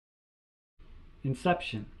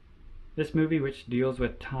 Inception. This movie, which deals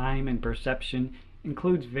with time and perception,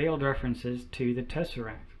 includes veiled references to the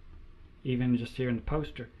Tesseract, even just here in the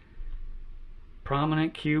poster.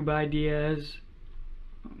 Prominent cube ideas,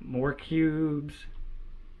 more cubes,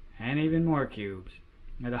 and even more cubes.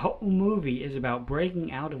 Now, the whole movie is about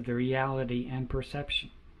breaking out of the reality and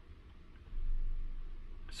perception.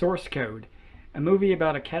 Source Code, a movie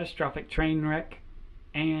about a catastrophic train wreck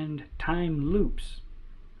and time loops.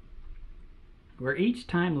 where each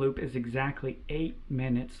time loop is exactly 8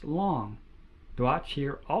 minutes long. The watch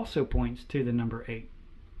here also points to the number 8.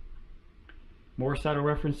 More subtle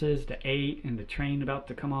references to 8 and the train about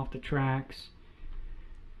to come off the tracks,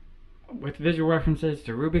 with visual references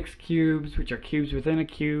to Rubik's Cubes, which are cubes within a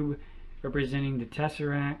cube, representing the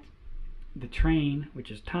Tesseract. The train, which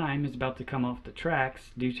is time, is about to come off the tracks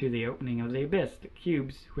due to the opening of the abyss, the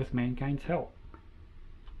cubes, with mankind's help.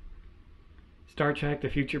 Star Trek: The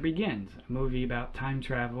Future Begins, a movie about time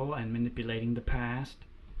travel and manipulating the past.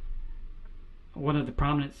 One of the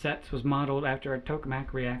prominent sets was modeled after a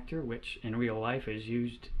tokamak reactor, which in real life is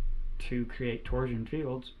used to create torsion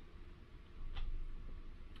fields.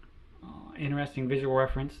 Interesting visual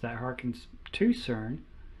reference that harkens to CERN.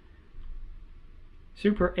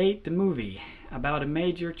 Super 8, the movie, about a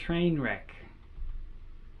major train wreck,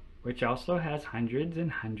 which also has hundreds and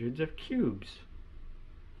hundreds of cubes.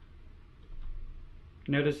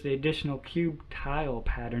 Notice the additional cube tile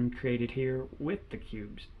pattern created here with the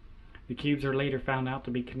cubes. The cubes are later found out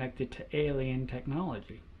to be connected to alien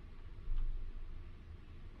technology.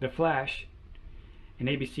 The Flash, an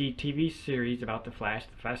ABC TV series about the Flash,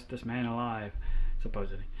 the fastest man alive,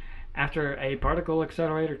 supposedly, after a particle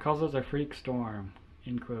accelerator causes a freak storm.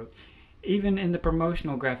 End quote. Even in the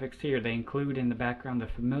promotional graphics here, they include in the background the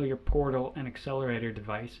familiar portal and accelerator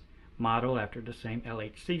device, modeled after the same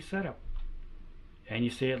LHC setup. And you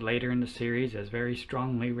see it later in the series as very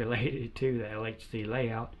strongly related to the LHC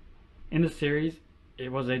layout. In the series,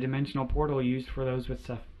 it was a dimensional portal used for those with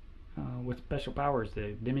special powers,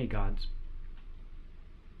 the demigods.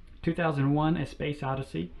 2001: A Space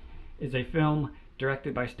Odyssey is a film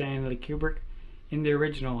directed by Stanley Kubrick. In the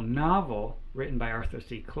original novel, written by Arthur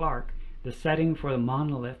C. Clarke, the setting for the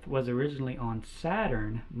monolith was originally on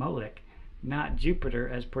Saturn, Moloch, not Jupiter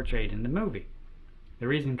as portrayed in the movie. The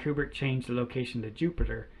reason Kubrick changed the location to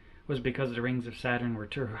Jupiter was because the rings of Saturn were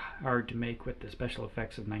too hard to make with the special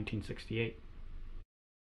effects of 1968.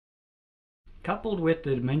 Coupled with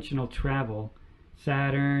the dimensional travel,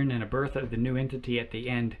 Saturn, and a birth of the new entity at the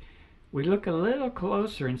end, we look a little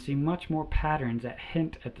closer and see much more patterns that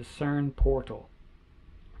hint at the CERN portal.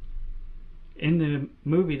 In the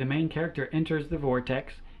movie, the main character enters the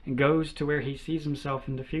vortex and goes to where he sees himself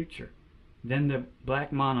in the future. Then the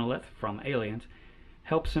black monolith from Aliens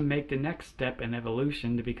helps him make the next step in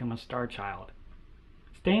evolution to become a star child.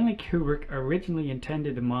 Stanley Kubrick originally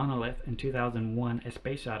intended the monolith in 2001: A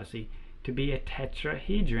Space Odyssey to be a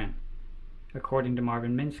tetrahedron. According to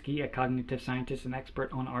Marvin Minsky, a cognitive scientist and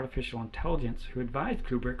expert on artificial intelligence who advised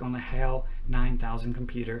Kubrick on the HAL 9000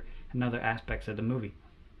 computer and other aspects of the movie.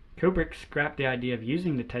 Kubrick scrapped the idea of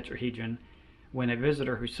using the tetrahedron when a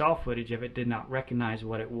visitor who saw footage of it did not recognize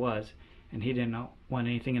what it was, and he didn't want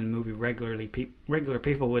anything in the movie regular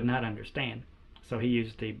people would not understand. So he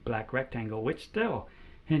used the black rectangle, which still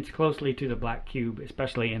hints closely to the black cube,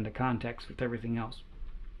 especially in the context with everything else.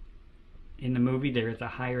 In the movie, there is a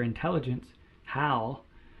higher intelligence, HAL,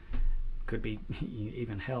 could be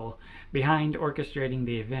even hell, behind orchestrating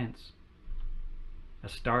the events. A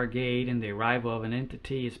Stargate and the arrival of an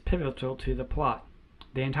entity is pivotal to the plot.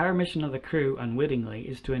 The entire mission of the crew, unwittingly,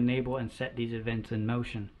 is to enable and set these events in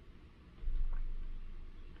motion.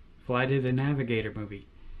 Flight of the Navigator movie,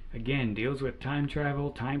 again, deals with time travel,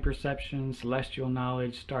 time perception, celestial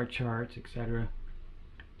knowledge, star charts, etc.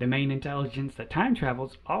 The main intelligence that time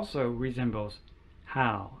travels also resembles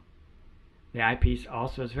HAL. The eyepiece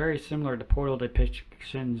also is very similar to portal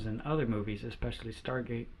depictions in other movies, especially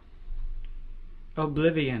Stargate.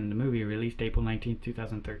 Oblivion, the movie released April 19,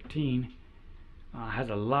 2013, has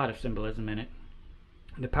a lot of symbolism in it.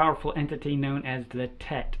 The powerful entity known as the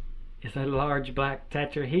Tet is a large black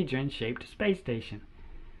tetrahedron-shaped space station.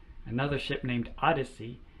 Another ship named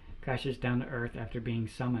Odyssey crashes down to Earth after being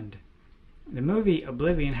summoned. The movie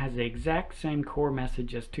Oblivion has the exact same core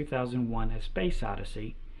message as 2001: A Space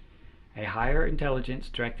Odyssey, a higher intelligence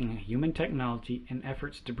directing human technology in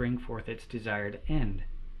efforts to bring forth its desired end.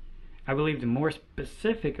 I believe the more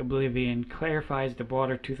specific Oblivion clarifies the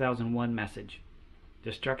broader 2001 message: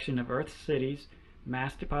 destruction of Earth's cities,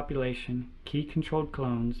 mass depopulation, key controlled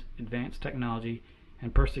clones, advanced technology,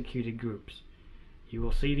 and persecuted groups. You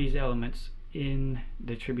will see these elements in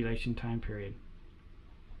the tribulation time period,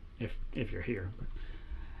 if you're here.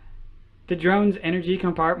 The drone's energy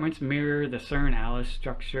compartments mirror the CERN Alice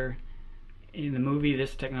structure. In the movie,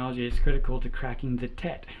 this technology is critical to cracking the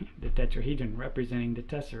Tet, the tetrahedron representing the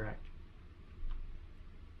Tesseract.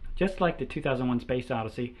 Just like the 2001: Space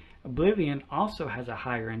Odyssey, Oblivion also has a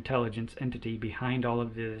higher intelligence entity behind all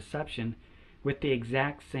of the deception with the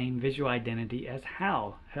exact same visual identity as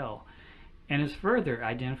HAL, Hell, and is further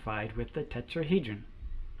identified with the tetrahedron.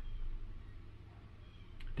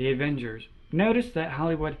 The Avengers. Notice that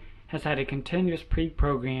Hollywood has had a continuous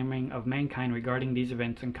pre-programming of mankind regarding these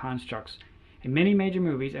events and constructs. In many major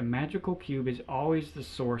movies, a magical cube is always the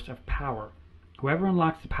source of power. Whoever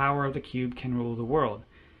unlocks the power of the cube can rule the world.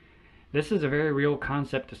 This is a very real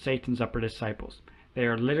concept to Satan's upper disciples. They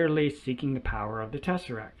are literally seeking the power of the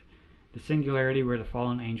Tesseract, the singularity where the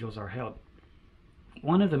fallen angels are held.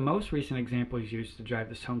 One of the most recent examples used to drive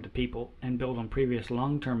this home to people and build on previous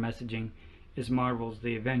long-term messaging is Marvel's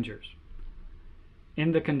The Avengers.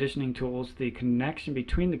 In the conditioning tools, the connection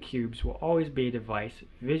between the cubes will always be a device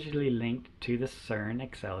visually linked to the CERN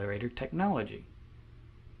accelerator technology.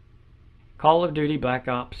 Call of Duty Black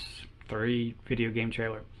Ops 3 video game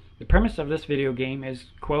trailer. The premise of this video game is,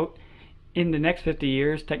 quote, "In the next 50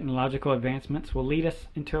 years, technological advancements will lead us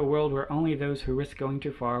into a world where only those who risk going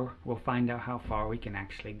too far will find out how far we can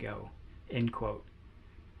actually go," end quote.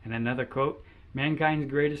 And another quote, "Mankind's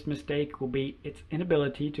greatest mistake will be its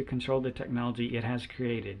inability to control the technology it has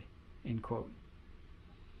created," end quote.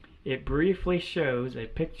 It briefly shows a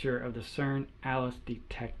picture of the CERN Alice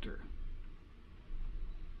detector.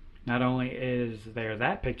 Not only is there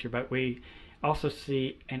that picture, but we also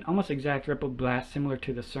see an almost exact rippled blast similar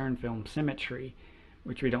to the CERN film Symmetry,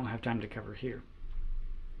 which we don't have time to cover here.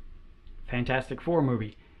 Fantastic Four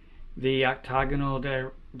movie. The octagonal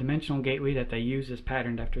dimensional gateway that they use is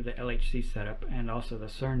patterned after the LHC setup and also the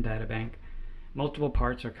CERN databank. Multiple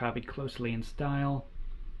parts are copied closely in style.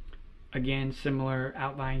 Again, similar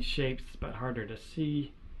outline shapes but harder to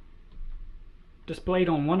see. Displayed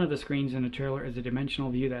on one of the screens in the trailer is a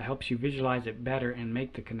dimensional view that helps you visualize it better and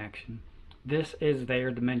make the connection. This is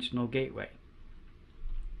their dimensional gateway.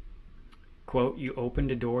 Quote, "You opened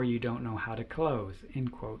a door you don't know how to close,"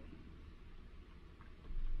 end quote.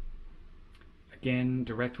 Again,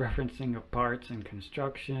 direct referencing of parts and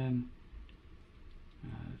construction.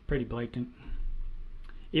 Pretty blatant.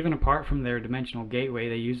 Even apart from their dimensional gateway,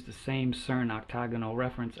 they use the same CERN octagonal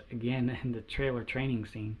reference again in the trailer training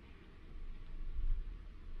scene.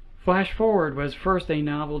 Flash Forward was first a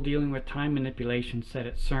novel dealing with time manipulation set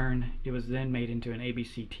at CERN. It was then made into an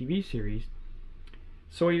ABC TV series.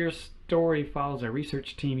 Sawyer's story follows a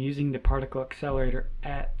research team using the particle accelerator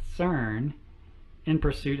at CERN in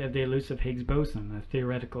pursuit of the elusive Higgs boson, a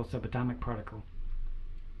theoretical subatomic particle.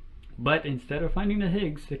 But instead of finding the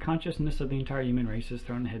Higgs, the consciousness of the entire human race is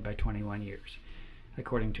thrown ahead by 21 years,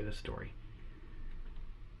 according to the story.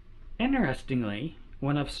 Interestingly,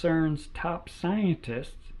 one of CERN's top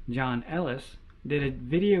scientists, John Ellis, did a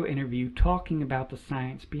video interview talking about the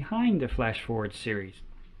science behind the Flash Forward series.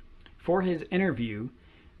 For his interview,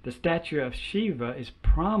 the statue of Shiva is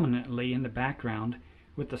prominently in the background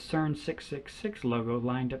with the CERN 666 logo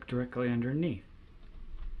lined up directly underneath.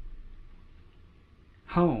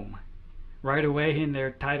 Home. Right away in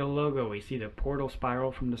their title logo, we see the portal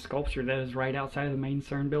spiral from the sculpture that is right outside of the main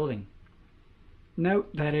CERN building.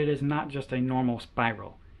 Note that it is not just a normal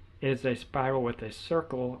spiral. It is a spiral with a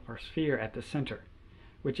circle or sphere at the center,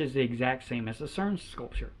 which is the exact same as the CERN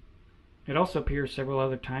sculpture. It also appears several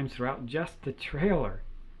other times throughout just the trailer.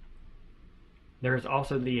 There is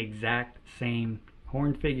also the exact same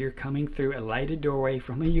horn figure coming through a lighted doorway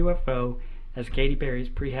from a UFO as Katy Perry's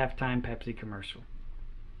pre-halftime Pepsi commercial.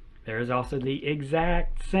 There is also the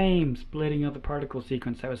exact same splitting of the particle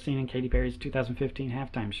sequence that was seen in Katy Perry's 2015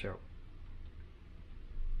 halftime show,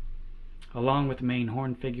 along with the main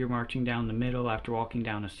horn figure marching down the middle after walking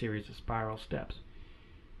down a series of spiral steps.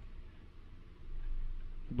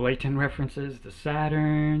 Blatant references to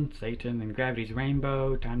Saturn, Satan and Gravity's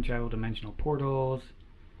Rainbow, time travel, dimensional portals,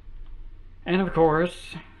 and of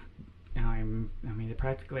course, they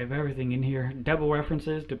practically have everything in here. Double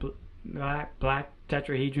references to black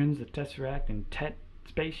tetrahedrons, the Tesseract, and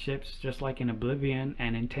spaceships, just like in Oblivion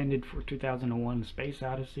and intended for 2001 Space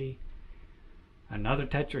Odyssey. Another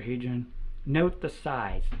tetrahedron. Note the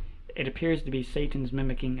size. It appears to be Satan's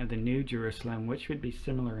mimicking of the New Jerusalem, which would be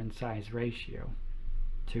similar in size ratio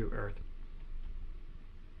to Earth.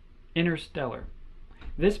 Interstellar.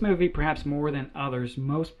 This movie, perhaps more than others,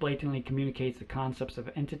 most blatantly communicates the concepts of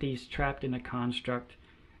entities trapped in a construct,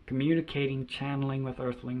 communicating, channeling with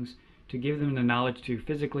Earthlings to give them the knowledge to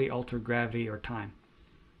physically alter gravity or time.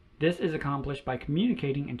 This is accomplished by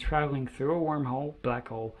communicating and traveling through a wormhole, black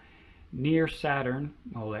hole, near Saturn,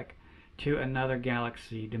 Molech, to another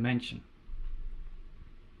galaxy dimension.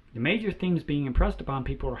 The major themes being impressed upon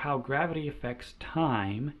people are how gravity affects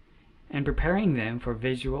time and preparing them for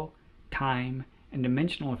visual, time, and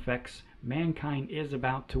dimensional effects mankind is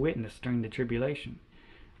about to witness during the tribulation.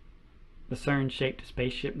 The CERN-shaped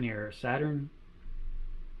spaceship near Saturn,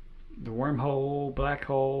 the wormhole, black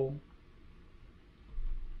hole.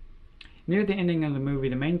 Near the ending of the movie,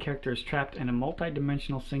 the main character is trapped in a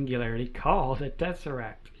multi-dimensional singularity called a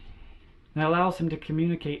tesseract that allows him to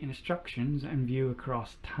communicate instructions and view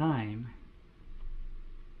across time.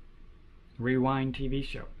 Rewind TV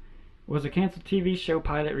show was a canceled TV show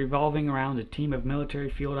pilot revolving around a team of military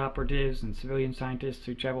field operatives and civilian scientists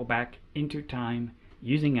who travel back into time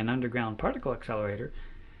using an underground particle accelerator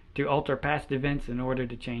to alter past events in order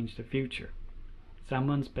to change the future.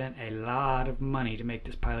 Someone spent a lot of money to make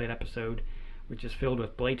this pilot episode, which is filled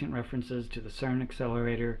with blatant references to the CERN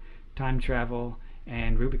accelerator, time travel,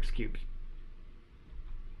 and Rubik's Cubes.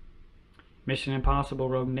 Mission Impossible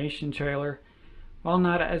Rogue Nation trailer. While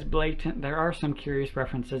not as blatant, there are some curious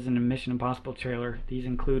references in the Mission Impossible trailer. These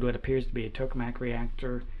include what appears to be a tokamak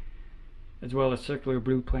reactor, as well as circular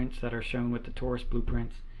blueprints that are shown with the torus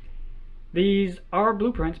blueprints. These are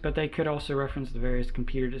blueprints, but they could also reference the various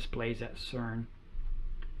computer displays at CERN.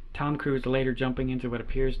 Tom Cruise later jumping into what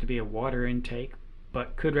appears to be a water intake,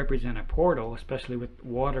 but could represent a portal, especially with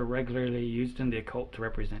water regularly used in the occult to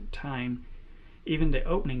represent time. Even the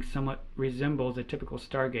opening somewhat resembles a typical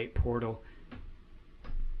Stargate portal.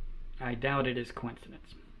 I doubt it is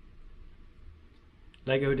coincidence.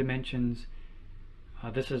 Lego Dimensions.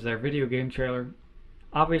 This is their video game trailer.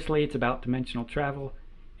 Obviously it's about dimensional travel,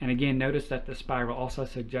 and again notice that the spiral also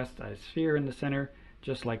suggests a sphere in the center,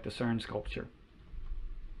 just like the CERN sculpture.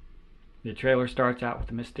 The trailer starts out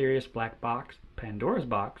with a mysterious black box, Pandora's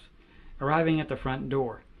box, arriving at the front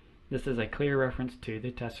door. This is a clear reference to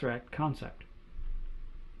the Tesseract concept.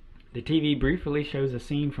 The TV briefly shows a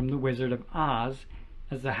scene from The Wizard of Oz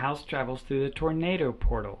as the house travels through the tornado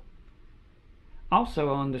portal. Also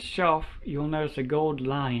on the shelf, you'll notice a gold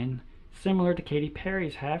lion, similar to Katy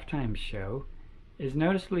Perry's halftime show, is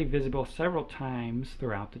noticeably visible several times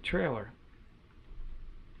throughout the trailer.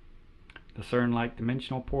 The CERN-like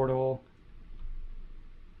dimensional portal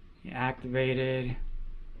activated.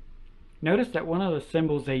 Notice that one of the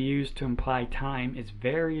symbols they use to imply time is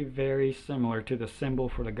very, very similar to the symbol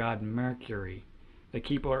for the god Mercury, the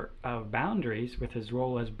keeper of boundaries with his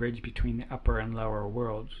role as bridge between the upper and lower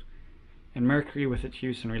worlds, and Mercury with its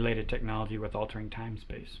use in related technology with altering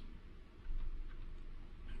time-space.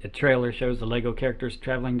 The trailer shows the Lego characters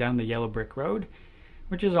traveling down the yellow brick road,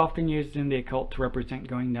 which is often used in the occult to represent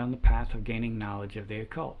going down the path of gaining knowledge of the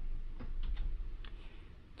occult.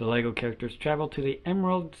 The Lego characters travel to the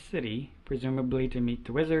Emerald City, presumably to meet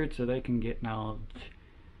the wizard so they can get knowledge,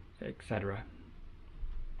 etc.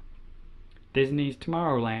 Disney's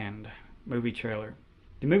Tomorrowland movie trailer.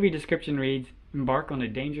 The movie description reads, embark on a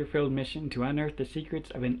danger-filled mission to unearth the secrets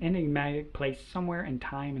of an enigmatic place somewhere in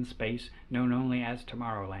time and space known only as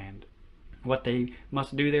Tomorrowland. What they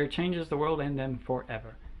must do there changes the world and them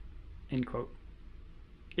forever. End quote.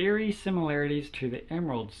 Eerie similarities to the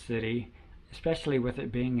Emerald City, especially with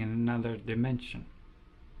it being in another dimension.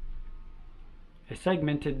 A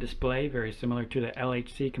segmented display very similar to the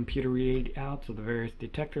LHC computer readouts of the various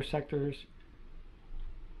detector sectors.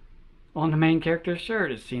 On the main character's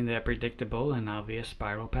shirt is seen that predictable and obvious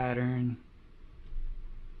spiral pattern.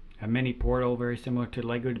 A mini portal very similar to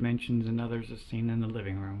Lego Dimensions and others is seen in the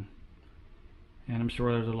living room. And I'm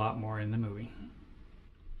sure there's a lot more in the movie.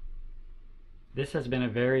 This has been a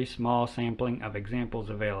very small sampling of examples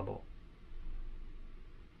available.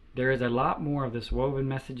 There is a lot more of this woven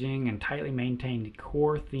messaging and tightly maintained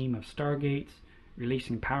core theme of Stargates,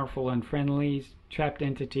 releasing powerful unfriendlies, trapped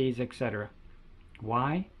entities, etc.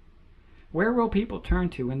 Why? Where will people turn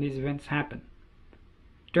to when these events happen?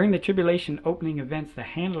 During the tribulation opening events, the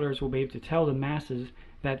handlers will be able to tell the masses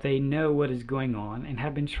that they know what is going on and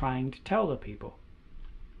have been trying to tell the people.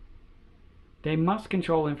 They must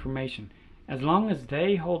control information. As long as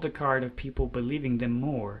they hold the card of people believing them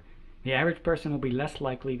more, the average person will be less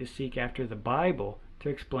likely to seek after the Bible to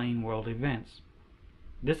explain world events.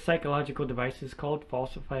 This psychological device is called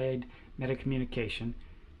falsified metacommunication,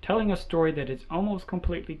 telling a story that is almost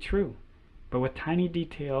completely true, but with tiny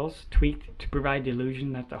details tweaked to provide the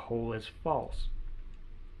illusion that the whole is false.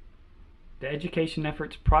 The education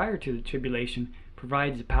efforts prior to the tribulation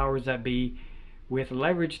provides the powers that be with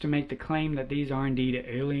leverage to make the claim that these are indeed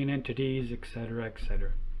alien entities, etc.,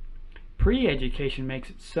 etc. Pre-education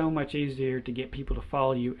makes it so much easier to get people to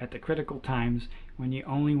follow you at the critical times when you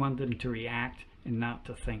only want them to react and not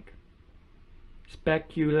to think.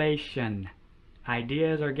 Speculation.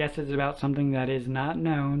 Ideas or guesses about something that is not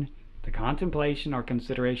known, the contemplation or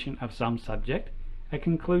consideration of some subject, a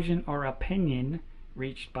conclusion or opinion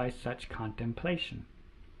reached by such contemplation.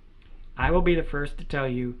 I will be the first to tell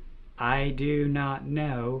you, I do not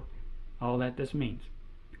know all that this means.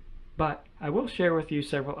 But I will share with you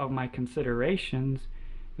several of my considerations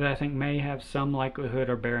that I think may have some likelihood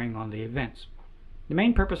or bearing on the events. The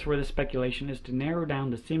main purpose for this speculation is to narrow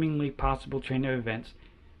down the seemingly possible chain of events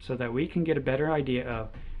so that we can get a better idea of,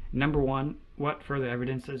 number one, what further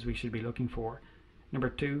evidences we should be looking for, number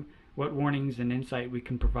two, what warnings and insight we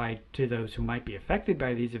can provide to those who might be affected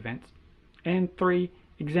by these events, and three,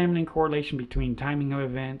 examining correlation between timing of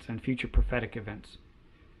events and future prophetic events.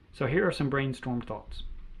 So here are some brainstorm thoughts.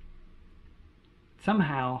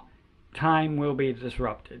 Somehow, time will be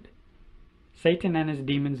disrupted. Satan and his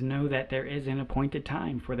demons know that there is an appointed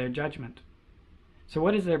time for their judgment. So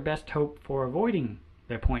what is their best hope for avoiding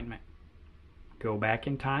the appointment? Go back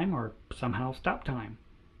in time or somehow stop time?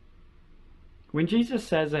 When Jesus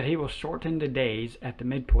says that he will shorten the days at the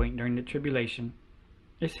midpoint during the tribulation,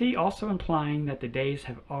 is he also implying that the days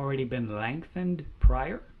have already been lengthened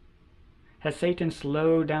prior? Has Satan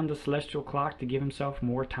slowed down the celestial clock to give himself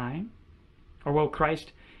more time? Or will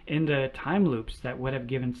Christ end the time loops that would have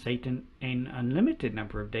given Satan an unlimited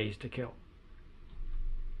number of days to kill?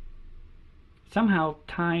 Somehow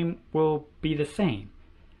time will be the same.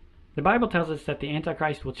 The Bible tells us that the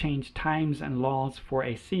Antichrist will change times and laws for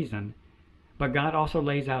a season, but God also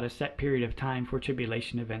lays out a set period of time for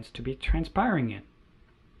tribulation events to be transpiring in.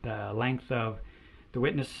 The length of the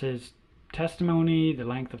witness's testimony, the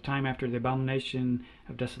length of time after the abomination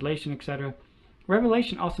of desolation, etc.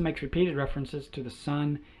 Revelation also makes repeated references to the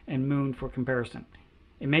sun and moon for comparison.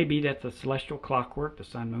 It may be that the celestial clockwork, the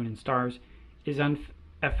sun, moon, and stars, is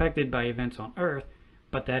unaffected by events on earth,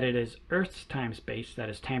 but that it is Earth's time-space that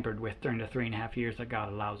is tampered with during the 3.5 years that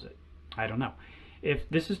God allows it. I don't know. If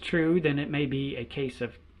this is true, then it may be a case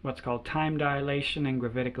of what's called time dilation and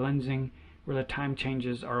gravitic lensing, where the time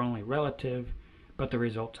changes are only relative, but the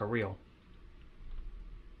results are real.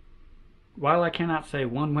 While I cannot say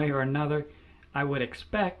one way or another, I would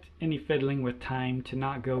expect any fiddling with time to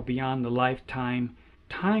not go beyond the lifetime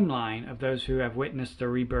timeline of those who have witnessed the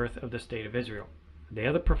rebirth of the state of Israel. The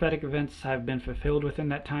other prophetic events have been fulfilled within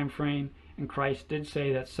that time frame, and Christ did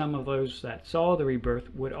say that some of those that saw the rebirth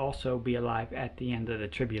would also be alive at the end of the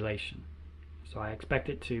tribulation. So I expect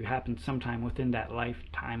it to happen sometime within that life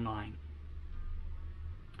timeline.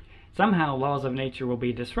 Somehow laws of nature will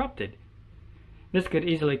be disrupted. This could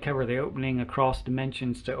easily cover the opening across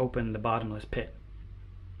dimensions to open the bottomless pit.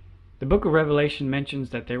 The book of Revelation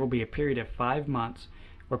mentions that there will be a period of 5 months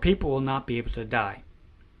where people will not be able to die.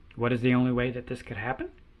 What is the only way that this could happen?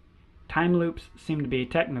 Time loops seem to be a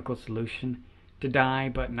technical solution to die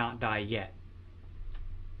but not die yet.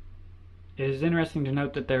 It is interesting to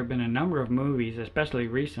note that there have been a number of movies, especially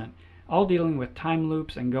recent, all dealing with time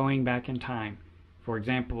loops and going back in time. For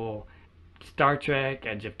example, Star Trek,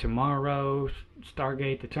 Edge of Tomorrow,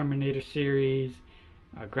 Stargate, the Terminator series,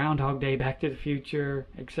 Groundhog Day, Back to the Future,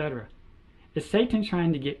 etc. Is Satan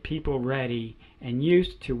trying to get people ready and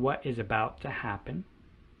used to what is about to happen?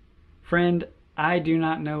 Friend, I do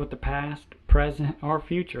not know what the past, present, or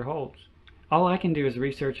future holds. All I can do is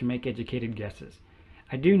research and make educated guesses.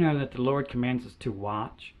 I do know that the Lord commands us to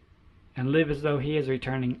watch and live as though He is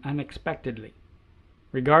returning unexpectedly.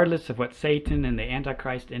 Regardless of what Satan and the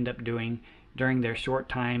Antichrist end up doing during their short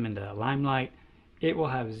time in the limelight, it will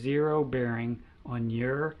have zero bearing on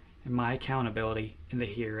your and my accountability in the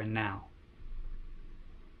here and now.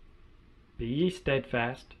 Be ye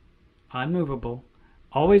steadfast, unmovable,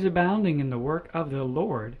 always abounding in the work of the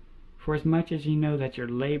Lord, for as much as ye know that your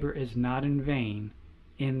labor is not in vain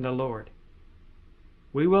in the Lord.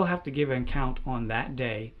 We will have to give an account on that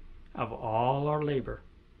day of all our labor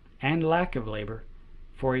and lack of labor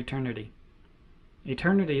for eternity.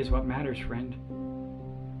 Eternity is what matters, friend.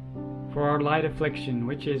 For our light affliction,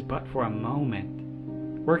 which is but for a moment,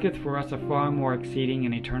 worketh for us a far more exceeding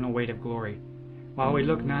and eternal weight of glory, while we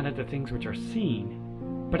look not at the things which are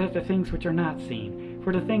seen, but at the things which are not seen.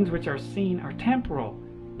 For the things which are seen are temporal,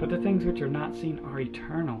 but the things which are not seen are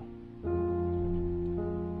eternal.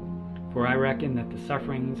 For I reckon that the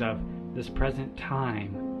sufferings of this present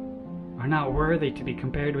time are not worthy to be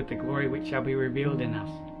compared with the glory which shall be revealed in us.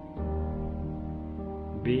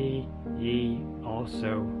 Be ye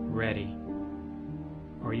also ready,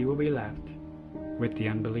 or you will be left with the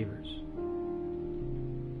unbelievers.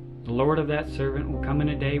 The Lord of that servant will come in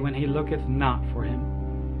a day when he looketh not for him,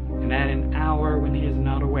 and at an hour when he is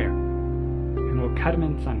not aware, and will cut him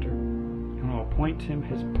in sunder, and will appoint him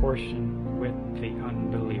his portion with the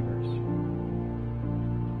unbelievers.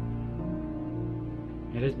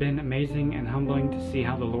 It has been amazing and humbling to see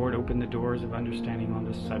how the Lord opened the doors of understanding on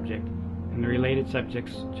this subject and the related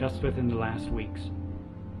subjects just within the last weeks.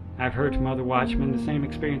 I've heard from other watchmen the same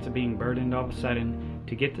experience of being burdened all of a sudden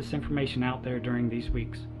to get this information out there during these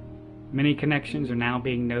weeks. Many connections are now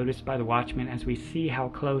being noticed by the watchmen as we see how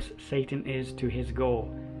close Satan is to his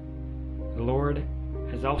goal. The Lord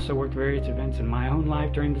has also worked various events in my own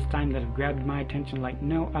life during this time that have grabbed my attention like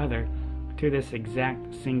no other to this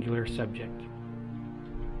exact singular subject.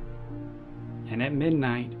 And at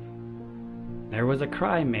midnight there was a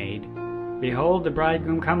cry made, Behold, the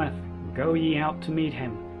bridegroom cometh, go ye out to meet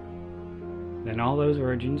him. Then all those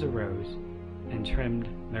virgins arose and trimmed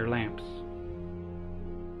their lamps.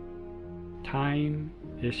 Time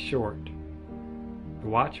is short. The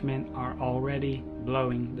watchmen are already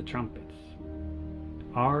blowing the trumpets.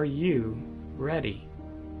 Are you ready?